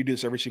going to continue to do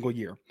this every single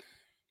year.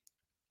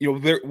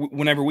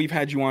 Whenever we've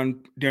had you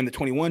on during the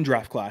 21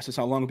 draft class, that's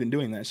how long we've been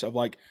doing this, of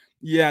like,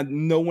 yeah,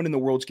 no one in the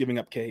world's giving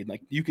up Cade.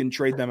 Like, you can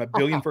trade them $1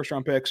 billion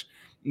first-round picks.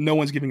 No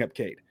one's giving up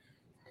Cade.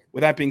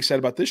 With that being said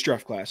about this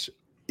draft class,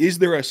 is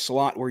there a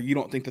slot where you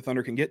don't think the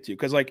Thunder can get to?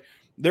 Because, like,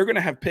 they're going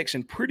to have picks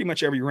in pretty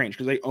much every range,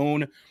 because they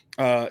own,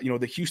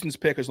 the Houston's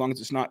pick as long as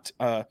it's not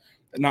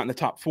in the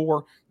top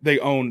 4. They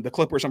own the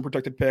Clippers'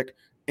 unprotected pick,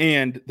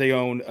 and they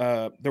own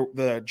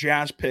the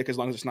Jazz pick as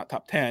long as it's not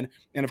top 10,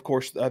 and of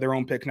course their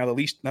own pick. Now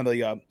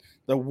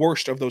the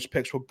worst of those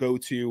picks will go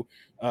to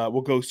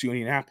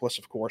Indianapolis,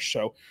 of course.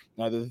 So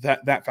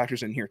that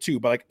factors in here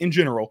too. But like in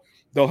general,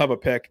 they'll have a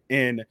pick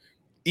in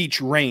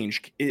each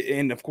range,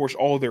 and of course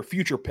all of their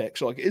future picks.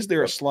 So like, is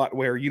there a slot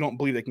where you don't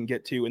believe they can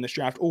get to in this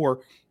draft,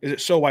 or is it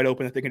so wide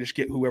open that they can just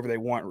get whoever they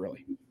want?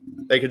 Really,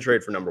 they could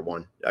trade for number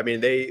 1. I mean,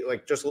 they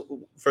just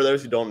for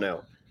those who don't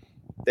know,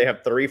 they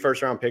have 3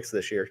 first-round picks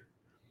this year.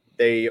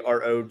 They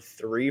are owed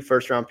 3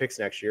 first-round picks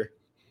next year.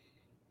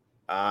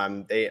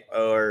 They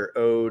are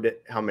owed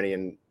how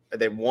many?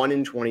 They have 1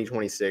 in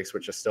 2026,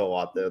 which is still a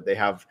lot, though. They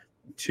have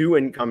 2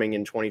 incoming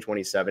in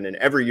 2027, and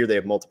every year they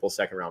have multiple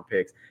second-round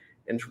picks.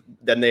 And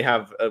then they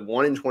have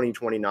 1 in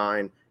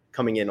 2029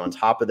 coming in on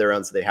top of their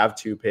own, so they have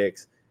 2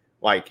 picks.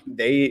 Like,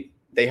 they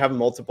have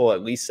multiple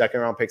at least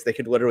second-round picks. They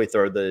could literally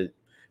throw the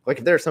Like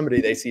if there's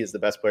somebody they see as the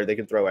best player, they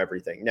can throw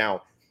everything.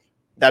 Now,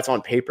 that's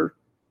on paper.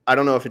 I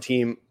don't know if a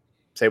team,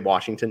 say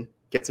Washington,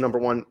 gets number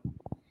one.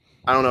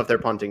 I don't know if they're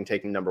punting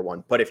taking number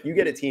one. But if you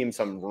get a team,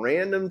 some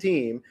random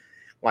team,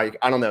 like,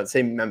 I don't know,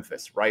 say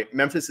Memphis, right?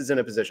 Memphis is in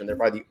a position. They're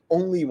probably the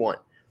only one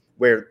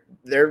where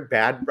they're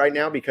bad right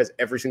now because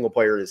every single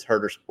player is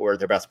hurt or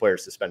their best player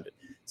is suspended.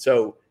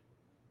 So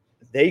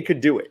they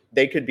could do it.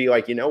 They could be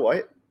like, you know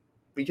what?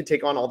 We could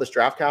take on all this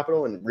draft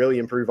capital and really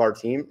improve our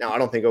team. Now, I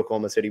don't think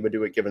Oklahoma City would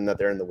do it given that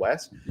they're in the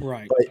West.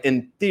 Right. But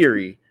in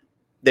theory,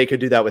 they could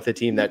do that with a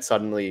team that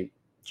suddenly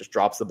just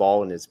drops the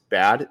ball and is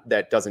bad.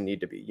 That doesn't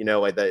need to be,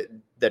 like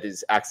that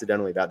is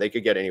accidentally bad. They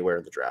could get anywhere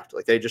in the draft.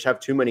 Like they just have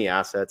too many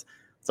assets.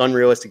 It's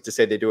unrealistic to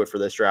say they do it for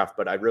this draft,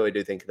 but I really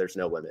do think there's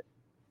no limit.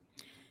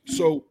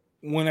 So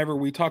whenever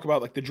we talk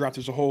about like the draft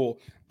as a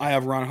whole, I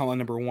have Ron Holland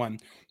number one.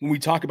 When we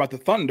talk about the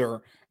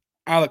Thunder,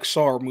 Alex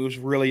Sarr moves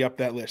really up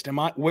that list.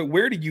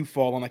 Where do you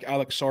fall on like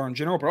Alex Sarr in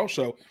general, but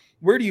also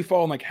where do you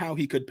fall on like how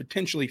he could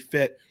potentially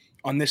fit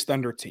on this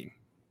Thunder team?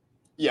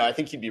 Yeah, I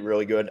think he'd be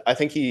really good. I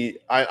think he's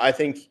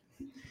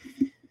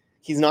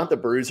not the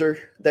bruiser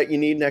that you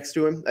need next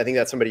to him. I think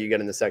that's somebody you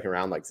get in the second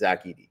round, like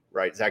Zach Edey,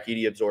 right? Zach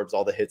Edey absorbs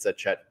all the hits that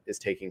Chet is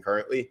taking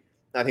currently.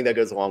 I think that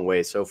goes a long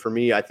way. So for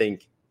me, I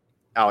think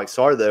Alex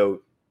Sarr,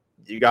 though,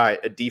 you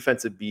got a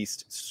defensive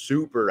beast,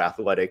 super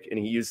athletic, and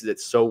he uses it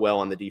so well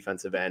on the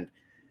defensive end.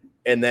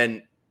 And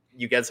then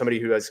you get somebody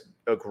who has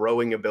a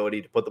growing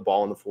ability to put the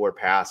ball on the floor,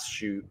 pass,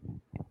 shoot.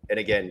 And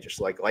again,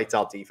 just like lights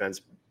out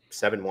defense,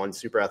 7'1",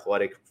 super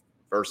athletic,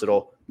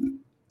 versatile.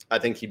 I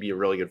think he'd be a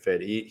really good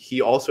fit.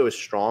 He also is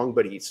strong,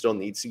 but he still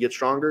needs to get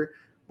stronger,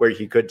 where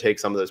he could take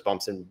some of those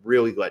bumps and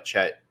really let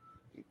Chet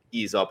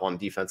ease up on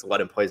defense and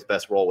let him play his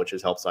best role, which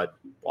is help side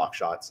block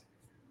shots.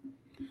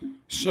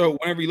 So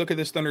whenever you look at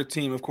this Thunder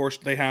team, of course,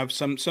 they have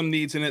some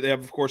needs in it. They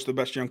have, of course, the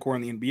best young core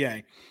in the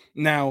NBA.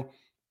 Now,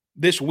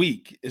 this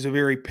week is a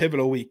very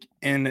pivotal week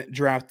in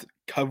draft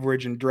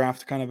coverage and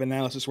draft kind of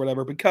analysis or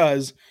whatever,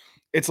 because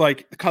it's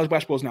like the college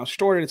basketball is now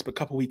started. It's a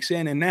couple weeks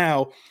in, and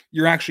now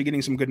you're actually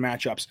getting some good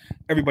matchups.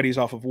 Everybody's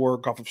off of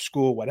work, off of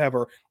school,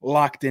 whatever,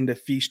 locked into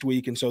feast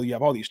week. And so you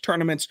have all these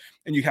tournaments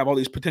and you have all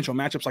these potential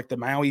matchups. Like the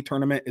Maui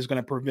tournament is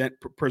going to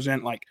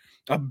present like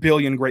a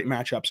billion great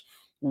matchups.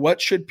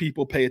 What should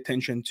people pay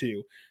attention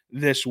to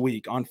this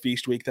week on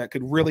feast week that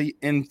could really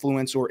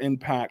influence or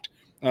impact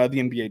the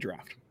NBA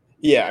draft?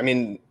 Yeah, I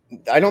mean,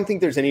 I don't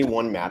think there's any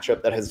one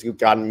matchup that has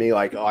gotten me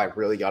like, oh, I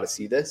really got to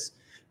see this.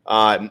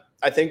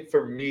 I think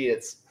for me,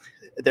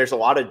 there's a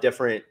lot of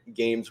different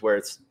games where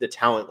it's the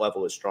talent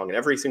level is strong. And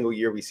every single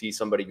year we see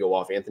somebody go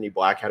off. Anthony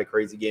Black had a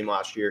crazy game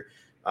last year.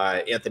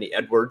 Anthony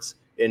Edwards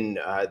in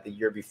the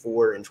year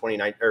before in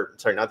 2019, or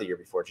sorry, not the year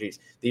before, the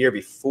year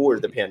before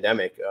the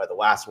pandemic, the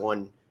last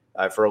one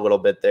for a little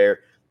bit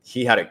there,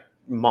 he had a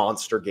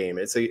monster game.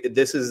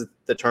 This is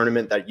the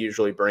tournament that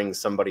usually brings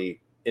somebody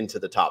into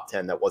the top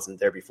 10 that wasn't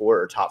there before,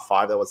 or top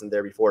 5 that wasn't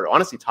there before, or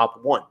honestly top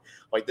 1.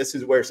 Like this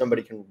is where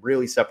somebody can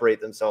really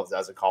separate themselves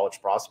as a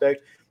college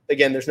prospect.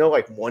 Again, there's no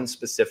like one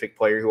specific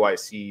player who I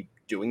see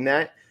doing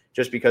that,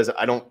 just because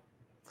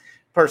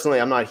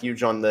I'm not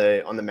huge on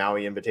the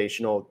Maui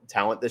Invitational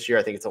talent this year.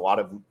 I think it's a lot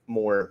of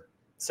more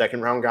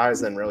second round guys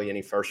than really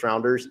any first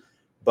rounders,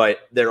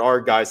 but there are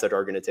guys that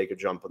are going to take a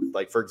jump.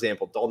 Like for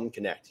example, Dalton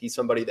Connect. He's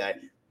somebody that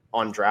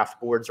on draft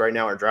boards right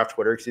now, or draft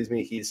Twitter,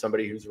 he's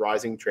somebody who's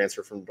rising,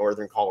 transfer from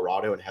Northern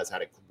Colorado, and has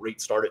had a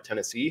great start at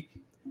Tennessee.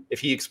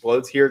 If he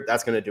explodes here,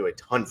 that's going to do a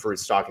ton for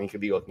his stock, and he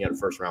could be looking at a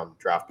first-round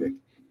draft pick.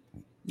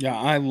 Yeah,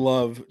 I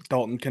love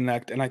Dalton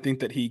Connect, and I think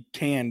that he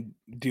can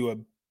do a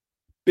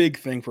big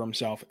thing for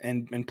himself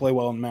and play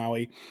well in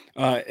Maui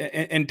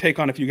and take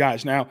on a few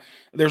guys. Now,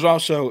 there's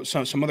also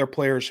some other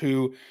players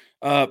who,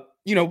 like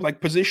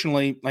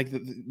positionally, like,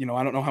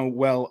 I don't know how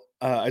well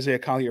Isaiah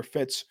Collier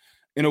fits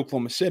in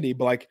Oklahoma City,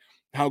 but like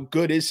how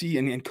good is he,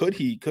 and could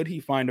he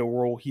find a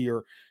role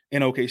here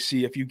in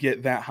OKC if you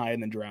get that high in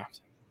the draft?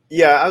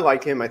 Yeah, I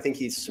like him. I think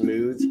he's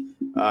smooth.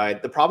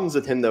 The problems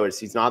with him though is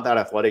he's not that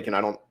athletic, and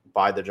I don't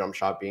buy the jump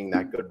shot being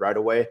that good right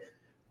away.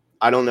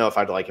 I don't know if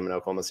I'd like him in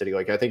Oklahoma City.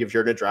 Like I think if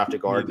you're going to draft a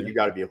guard, you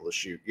got to be able to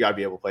shoot. You got to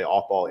be able to play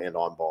off ball and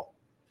on ball.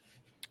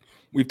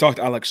 We've talked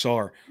Alex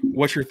Sarr.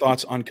 What's your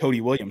thoughts on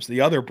Cody Williams,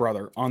 the other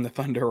brother on the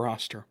Thunder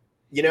roster?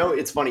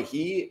 It's funny.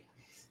 He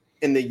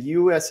in the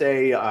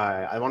USA,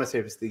 I want to say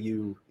it was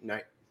the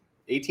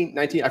U18,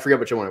 19, I forget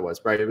which one it was,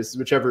 right? It was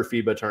whichever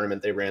FIBA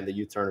tournament they ran, the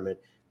youth tournament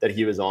that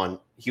he was on.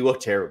 He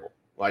looked terrible.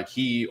 Like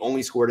he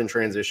only scored in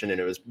transition,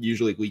 and it was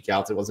usually leak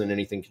outs. It wasn't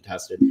anything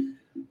contested.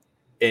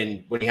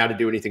 And when he had to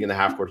do anything in the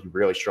half court, he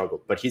really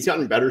struggled. But he's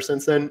gotten better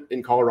since then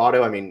in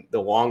Colorado. I mean,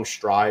 the long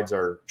strides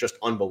are just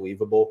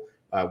unbelievable.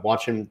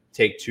 Watch him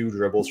take 2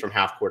 dribbles from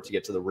half court to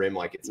get to the rim.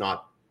 Like it's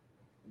not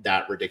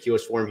that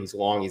ridiculous for him. He's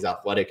long, he's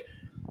athletic.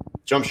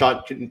 Jump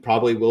shot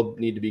probably will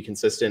need to be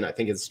consistent. I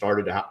think it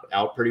started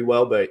out pretty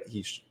well, but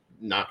he's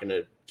not going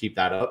to keep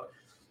that up.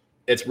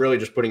 It's really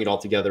just putting it all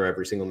together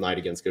every single night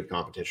against good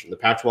competition. The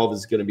Pac-12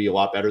 is going to be a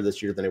lot better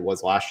this year than it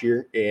was last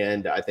year,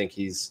 and I think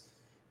he's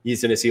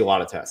going to see a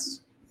lot of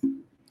tests.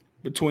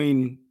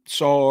 Between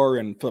Sarr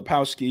and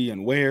Filipowski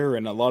and Ware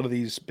and a lot of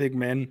these big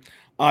men,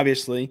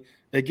 obviously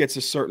it gets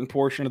a certain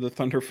portion of the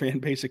Thunder fan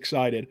base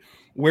excited.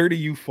 Where do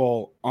you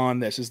fall on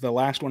this? Is the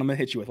last one I'm going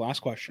to hit you with. Last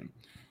question.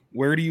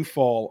 Where do you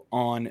fall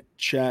on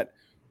Chet?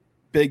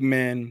 Big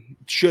men,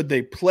 should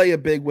they play a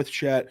big with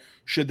Chet?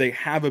 Should they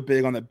have a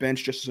big on the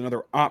bench just as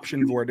another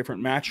option for a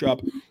different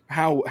matchup?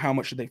 How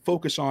much should they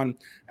focus on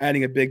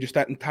adding a big? Just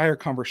that entire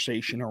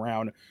conversation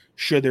around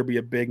should there be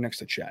a big next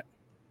to Chet?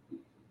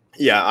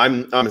 Yeah,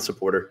 I'm a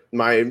supporter.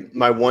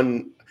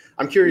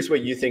 I'm curious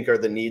what you think are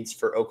the needs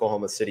for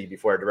Oklahoma City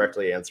before I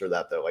directly answer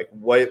that, though. Like,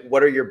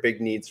 what are your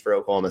big needs for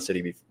Oklahoma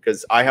City?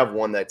 Because I have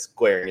one that's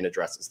glaring and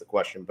addresses the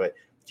question, but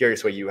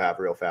curious what you have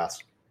real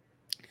fast.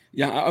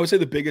 Yeah, I would say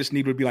the biggest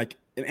need would be like,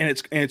 and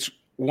it's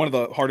one of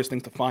the hardest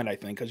things to find, I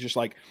think, because just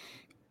like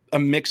a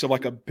mix of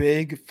like a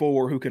big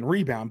four who can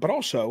rebound, but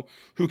also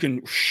who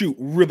can shoot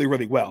really,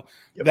 really well.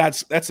 Yep.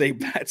 That's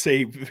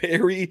a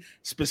very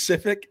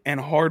specific and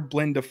hard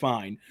blend to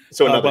find.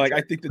 So but like,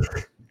 I think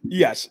that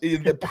yes,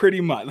 pretty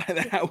much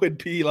that would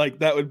be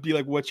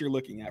like what you're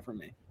looking at for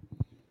me.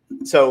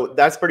 So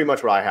that's pretty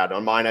much what I had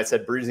on mine. I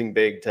said bruising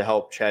big to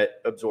help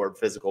Chet absorb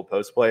physical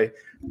post play.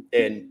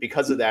 And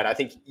because of that, I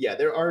think, yeah,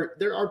 there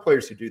are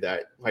players who do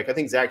that. Like, I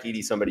think Zach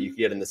Edey's somebody you could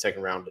get in the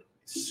second round,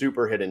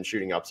 super hidden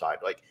shooting upside.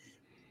 Like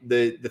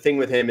the thing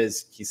with him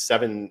is he's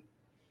 7'3",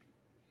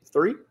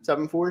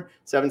 7'4",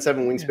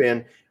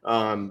 7'7"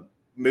 wingspan,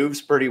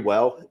 moves pretty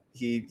well.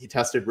 He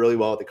tested really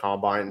well at the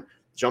combine.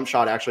 Jump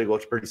shot actually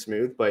looked pretty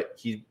smooth, but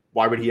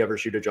why would he ever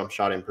shoot a jump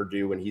shot in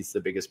Purdue when he's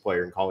the biggest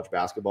player in college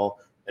basketball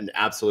and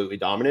absolutely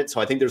dominant? So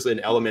I think there's an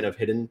element of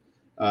hidden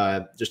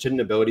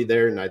ability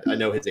there. And I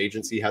know his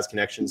agency has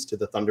connections to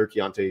the Thunder.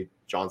 Keontae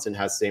Johnson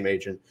has the same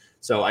agent.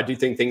 So I do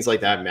think things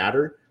like that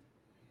matter.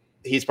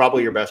 He's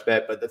probably your best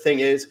bet. But the thing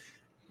is,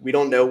 we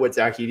don't know what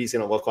Zach Edey's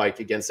going to look like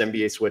against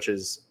NBA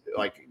switches.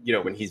 Like,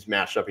 when he's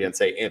matched up against,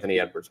 say, Anthony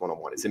Edwards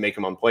one-on-one. Does it make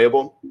him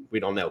unplayable? We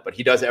don't know. But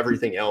he does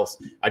everything else.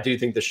 I do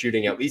think the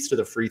shooting, at least to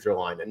the free throw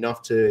line,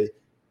 enough to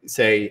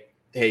say,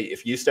 hey,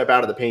 if you step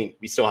out of the paint,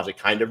 we still have to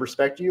kind of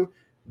respect you.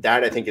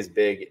 That I think is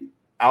big.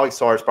 Alex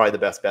Sarr is probably the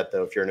best bet,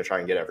 though, if you're going to try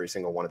and get every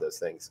single one of those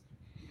things.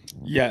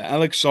 Yeah,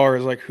 Alex Sarr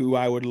is like who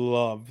I would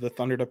love the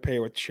Thunder to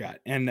pair with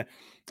Chet. And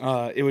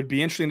it would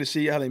be interesting to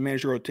see how they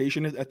manage the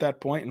rotation at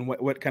that point and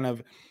what kind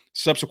of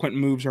subsequent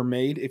moves are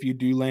made if you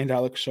do land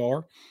Alex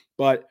Sarr.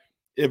 But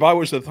if I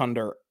was the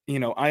Thunder,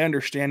 I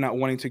understand not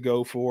wanting to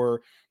go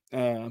for,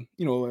 a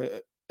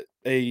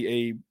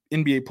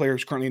NBA player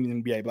who's currently in the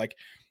NBA. But like,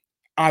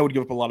 I would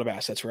give up a lot of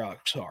assets for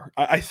Alex Sarr.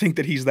 I think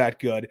that he's that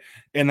good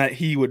and that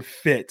he would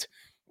fit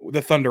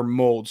the Thunder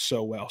mold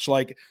so well. So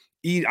like,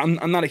 I'm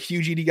not a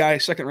huge Edey guy.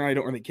 Second round, I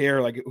don't really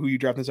care like who you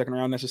draft in the second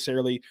round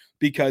necessarily,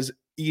 because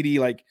Edey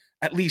like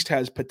at least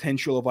has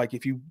potential of like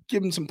if you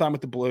give him some time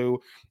with the blue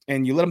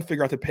and you let him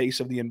figure out the pace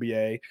of the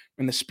NBA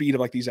and the speed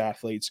of like these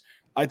athletes,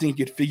 I think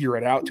you could figure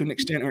it out to an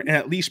extent, and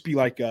at least be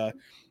like a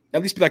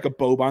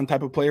Boban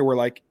type of player where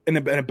like, and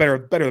a better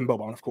than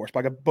Boban, of course,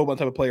 but like a Boban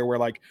type of player where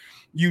like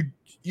you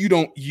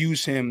don't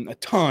use him a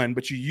ton,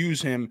 but you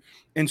use him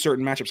in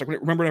certain matchups. Like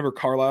remember whenever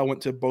Carlisle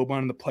went to Boban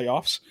in the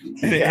playoffs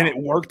and it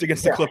worked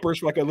against the Clippers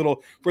for a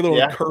little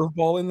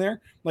curveball in there.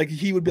 Like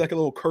he would be like a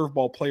little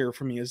curveball player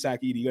for me as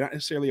Zach Edey, not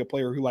necessarily a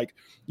player who like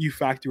you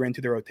factor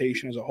into the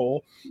rotation as a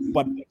whole.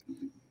 But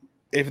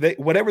if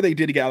whatever they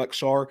did to get Alex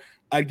Sarr,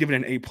 I'd give it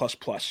an A++.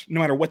 No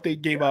matter what they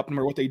gave up, no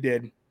matter what they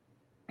did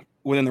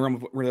within the realm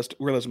of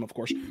realism, of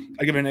course,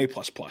 I give it an A++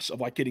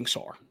 of like getting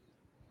Sarr.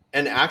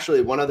 And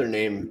actually, one other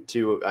name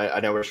too. I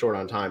know we're short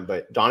on time,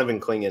 but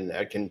Donovan Clingan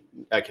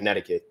at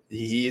Connecticut.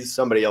 He's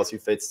somebody else who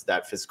fits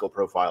that physical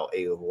profile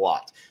a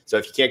lot. So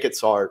if you can't get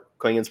Sarr,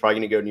 Clingan's probably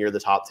going to go near the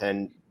top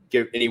 10,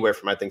 give anywhere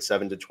from I think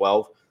 7 to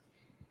 12.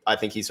 I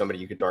think he's somebody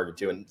you could target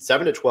to. And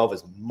 7 to 12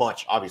 is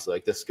much, obviously,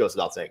 like this goes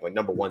without saying. Like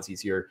number one's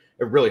easier,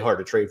 they're really hard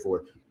to trade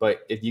for.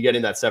 But if you get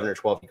in that 7 or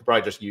 12, you could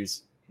probably just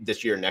use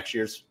this year, next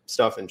year's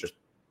stuff, and just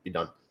be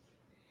done.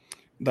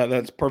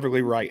 That's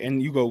perfectly right.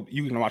 And you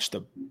can watch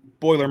the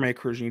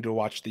Boilermakers. You need to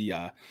watch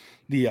the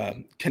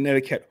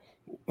Connecticut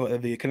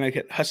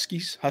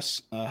Huskies.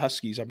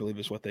 Huskies, I believe,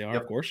 is what they are.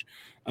 Yep. Of course.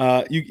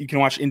 You can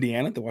watch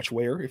Indiana to watch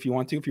Ware if you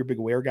want to, if you're a big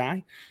Ware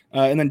guy.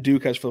 And then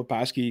Duke has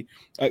Filipowski.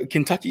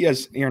 Kentucky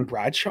has Aaron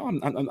Bradshaw.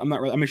 I'm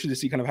not really. I'm interested to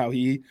see kind of how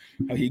he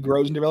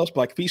grows and develops.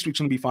 But like Feast Week's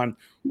going to be fun.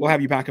 We'll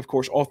have you back, of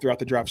course, all throughout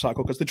the draft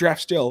cycle because the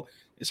draft still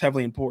is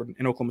heavily important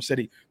in Oklahoma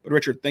City. But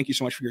Richard, thank you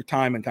so much for your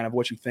time and kind of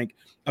what you think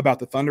about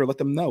the Thunder. Let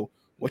them know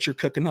what you're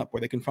cooking up,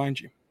 where they can find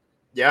you.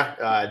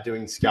 Yeah,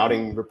 doing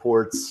scouting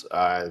reports,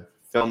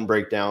 film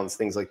breakdowns,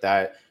 things like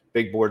that.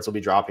 Big boards will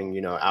be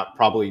dropping, out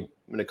probably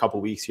in a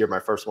couple weeks here, my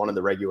first one in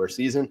the regular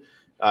season,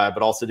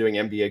 but also doing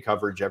NBA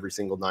coverage every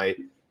single night,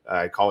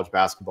 college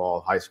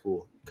basketball, high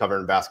school,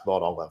 covering basketball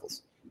at all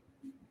levels.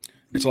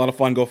 It's a lot of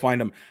fun. Go find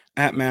them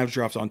at Mavs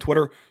Drafts on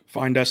Twitter.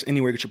 Find us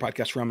anywhere you get your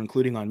podcast from,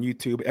 including on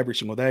YouTube every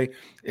single day.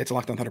 It's a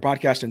Locked On Thunder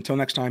podcast. Until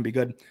next time, be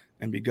good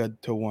and be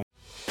good to one.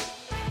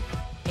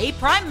 Hey,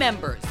 Prime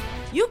members,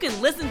 you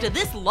can listen to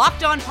this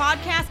Locked On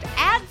podcast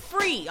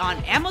ad-free on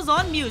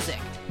Amazon Music.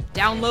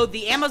 Download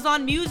the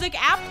Amazon Music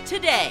app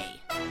today.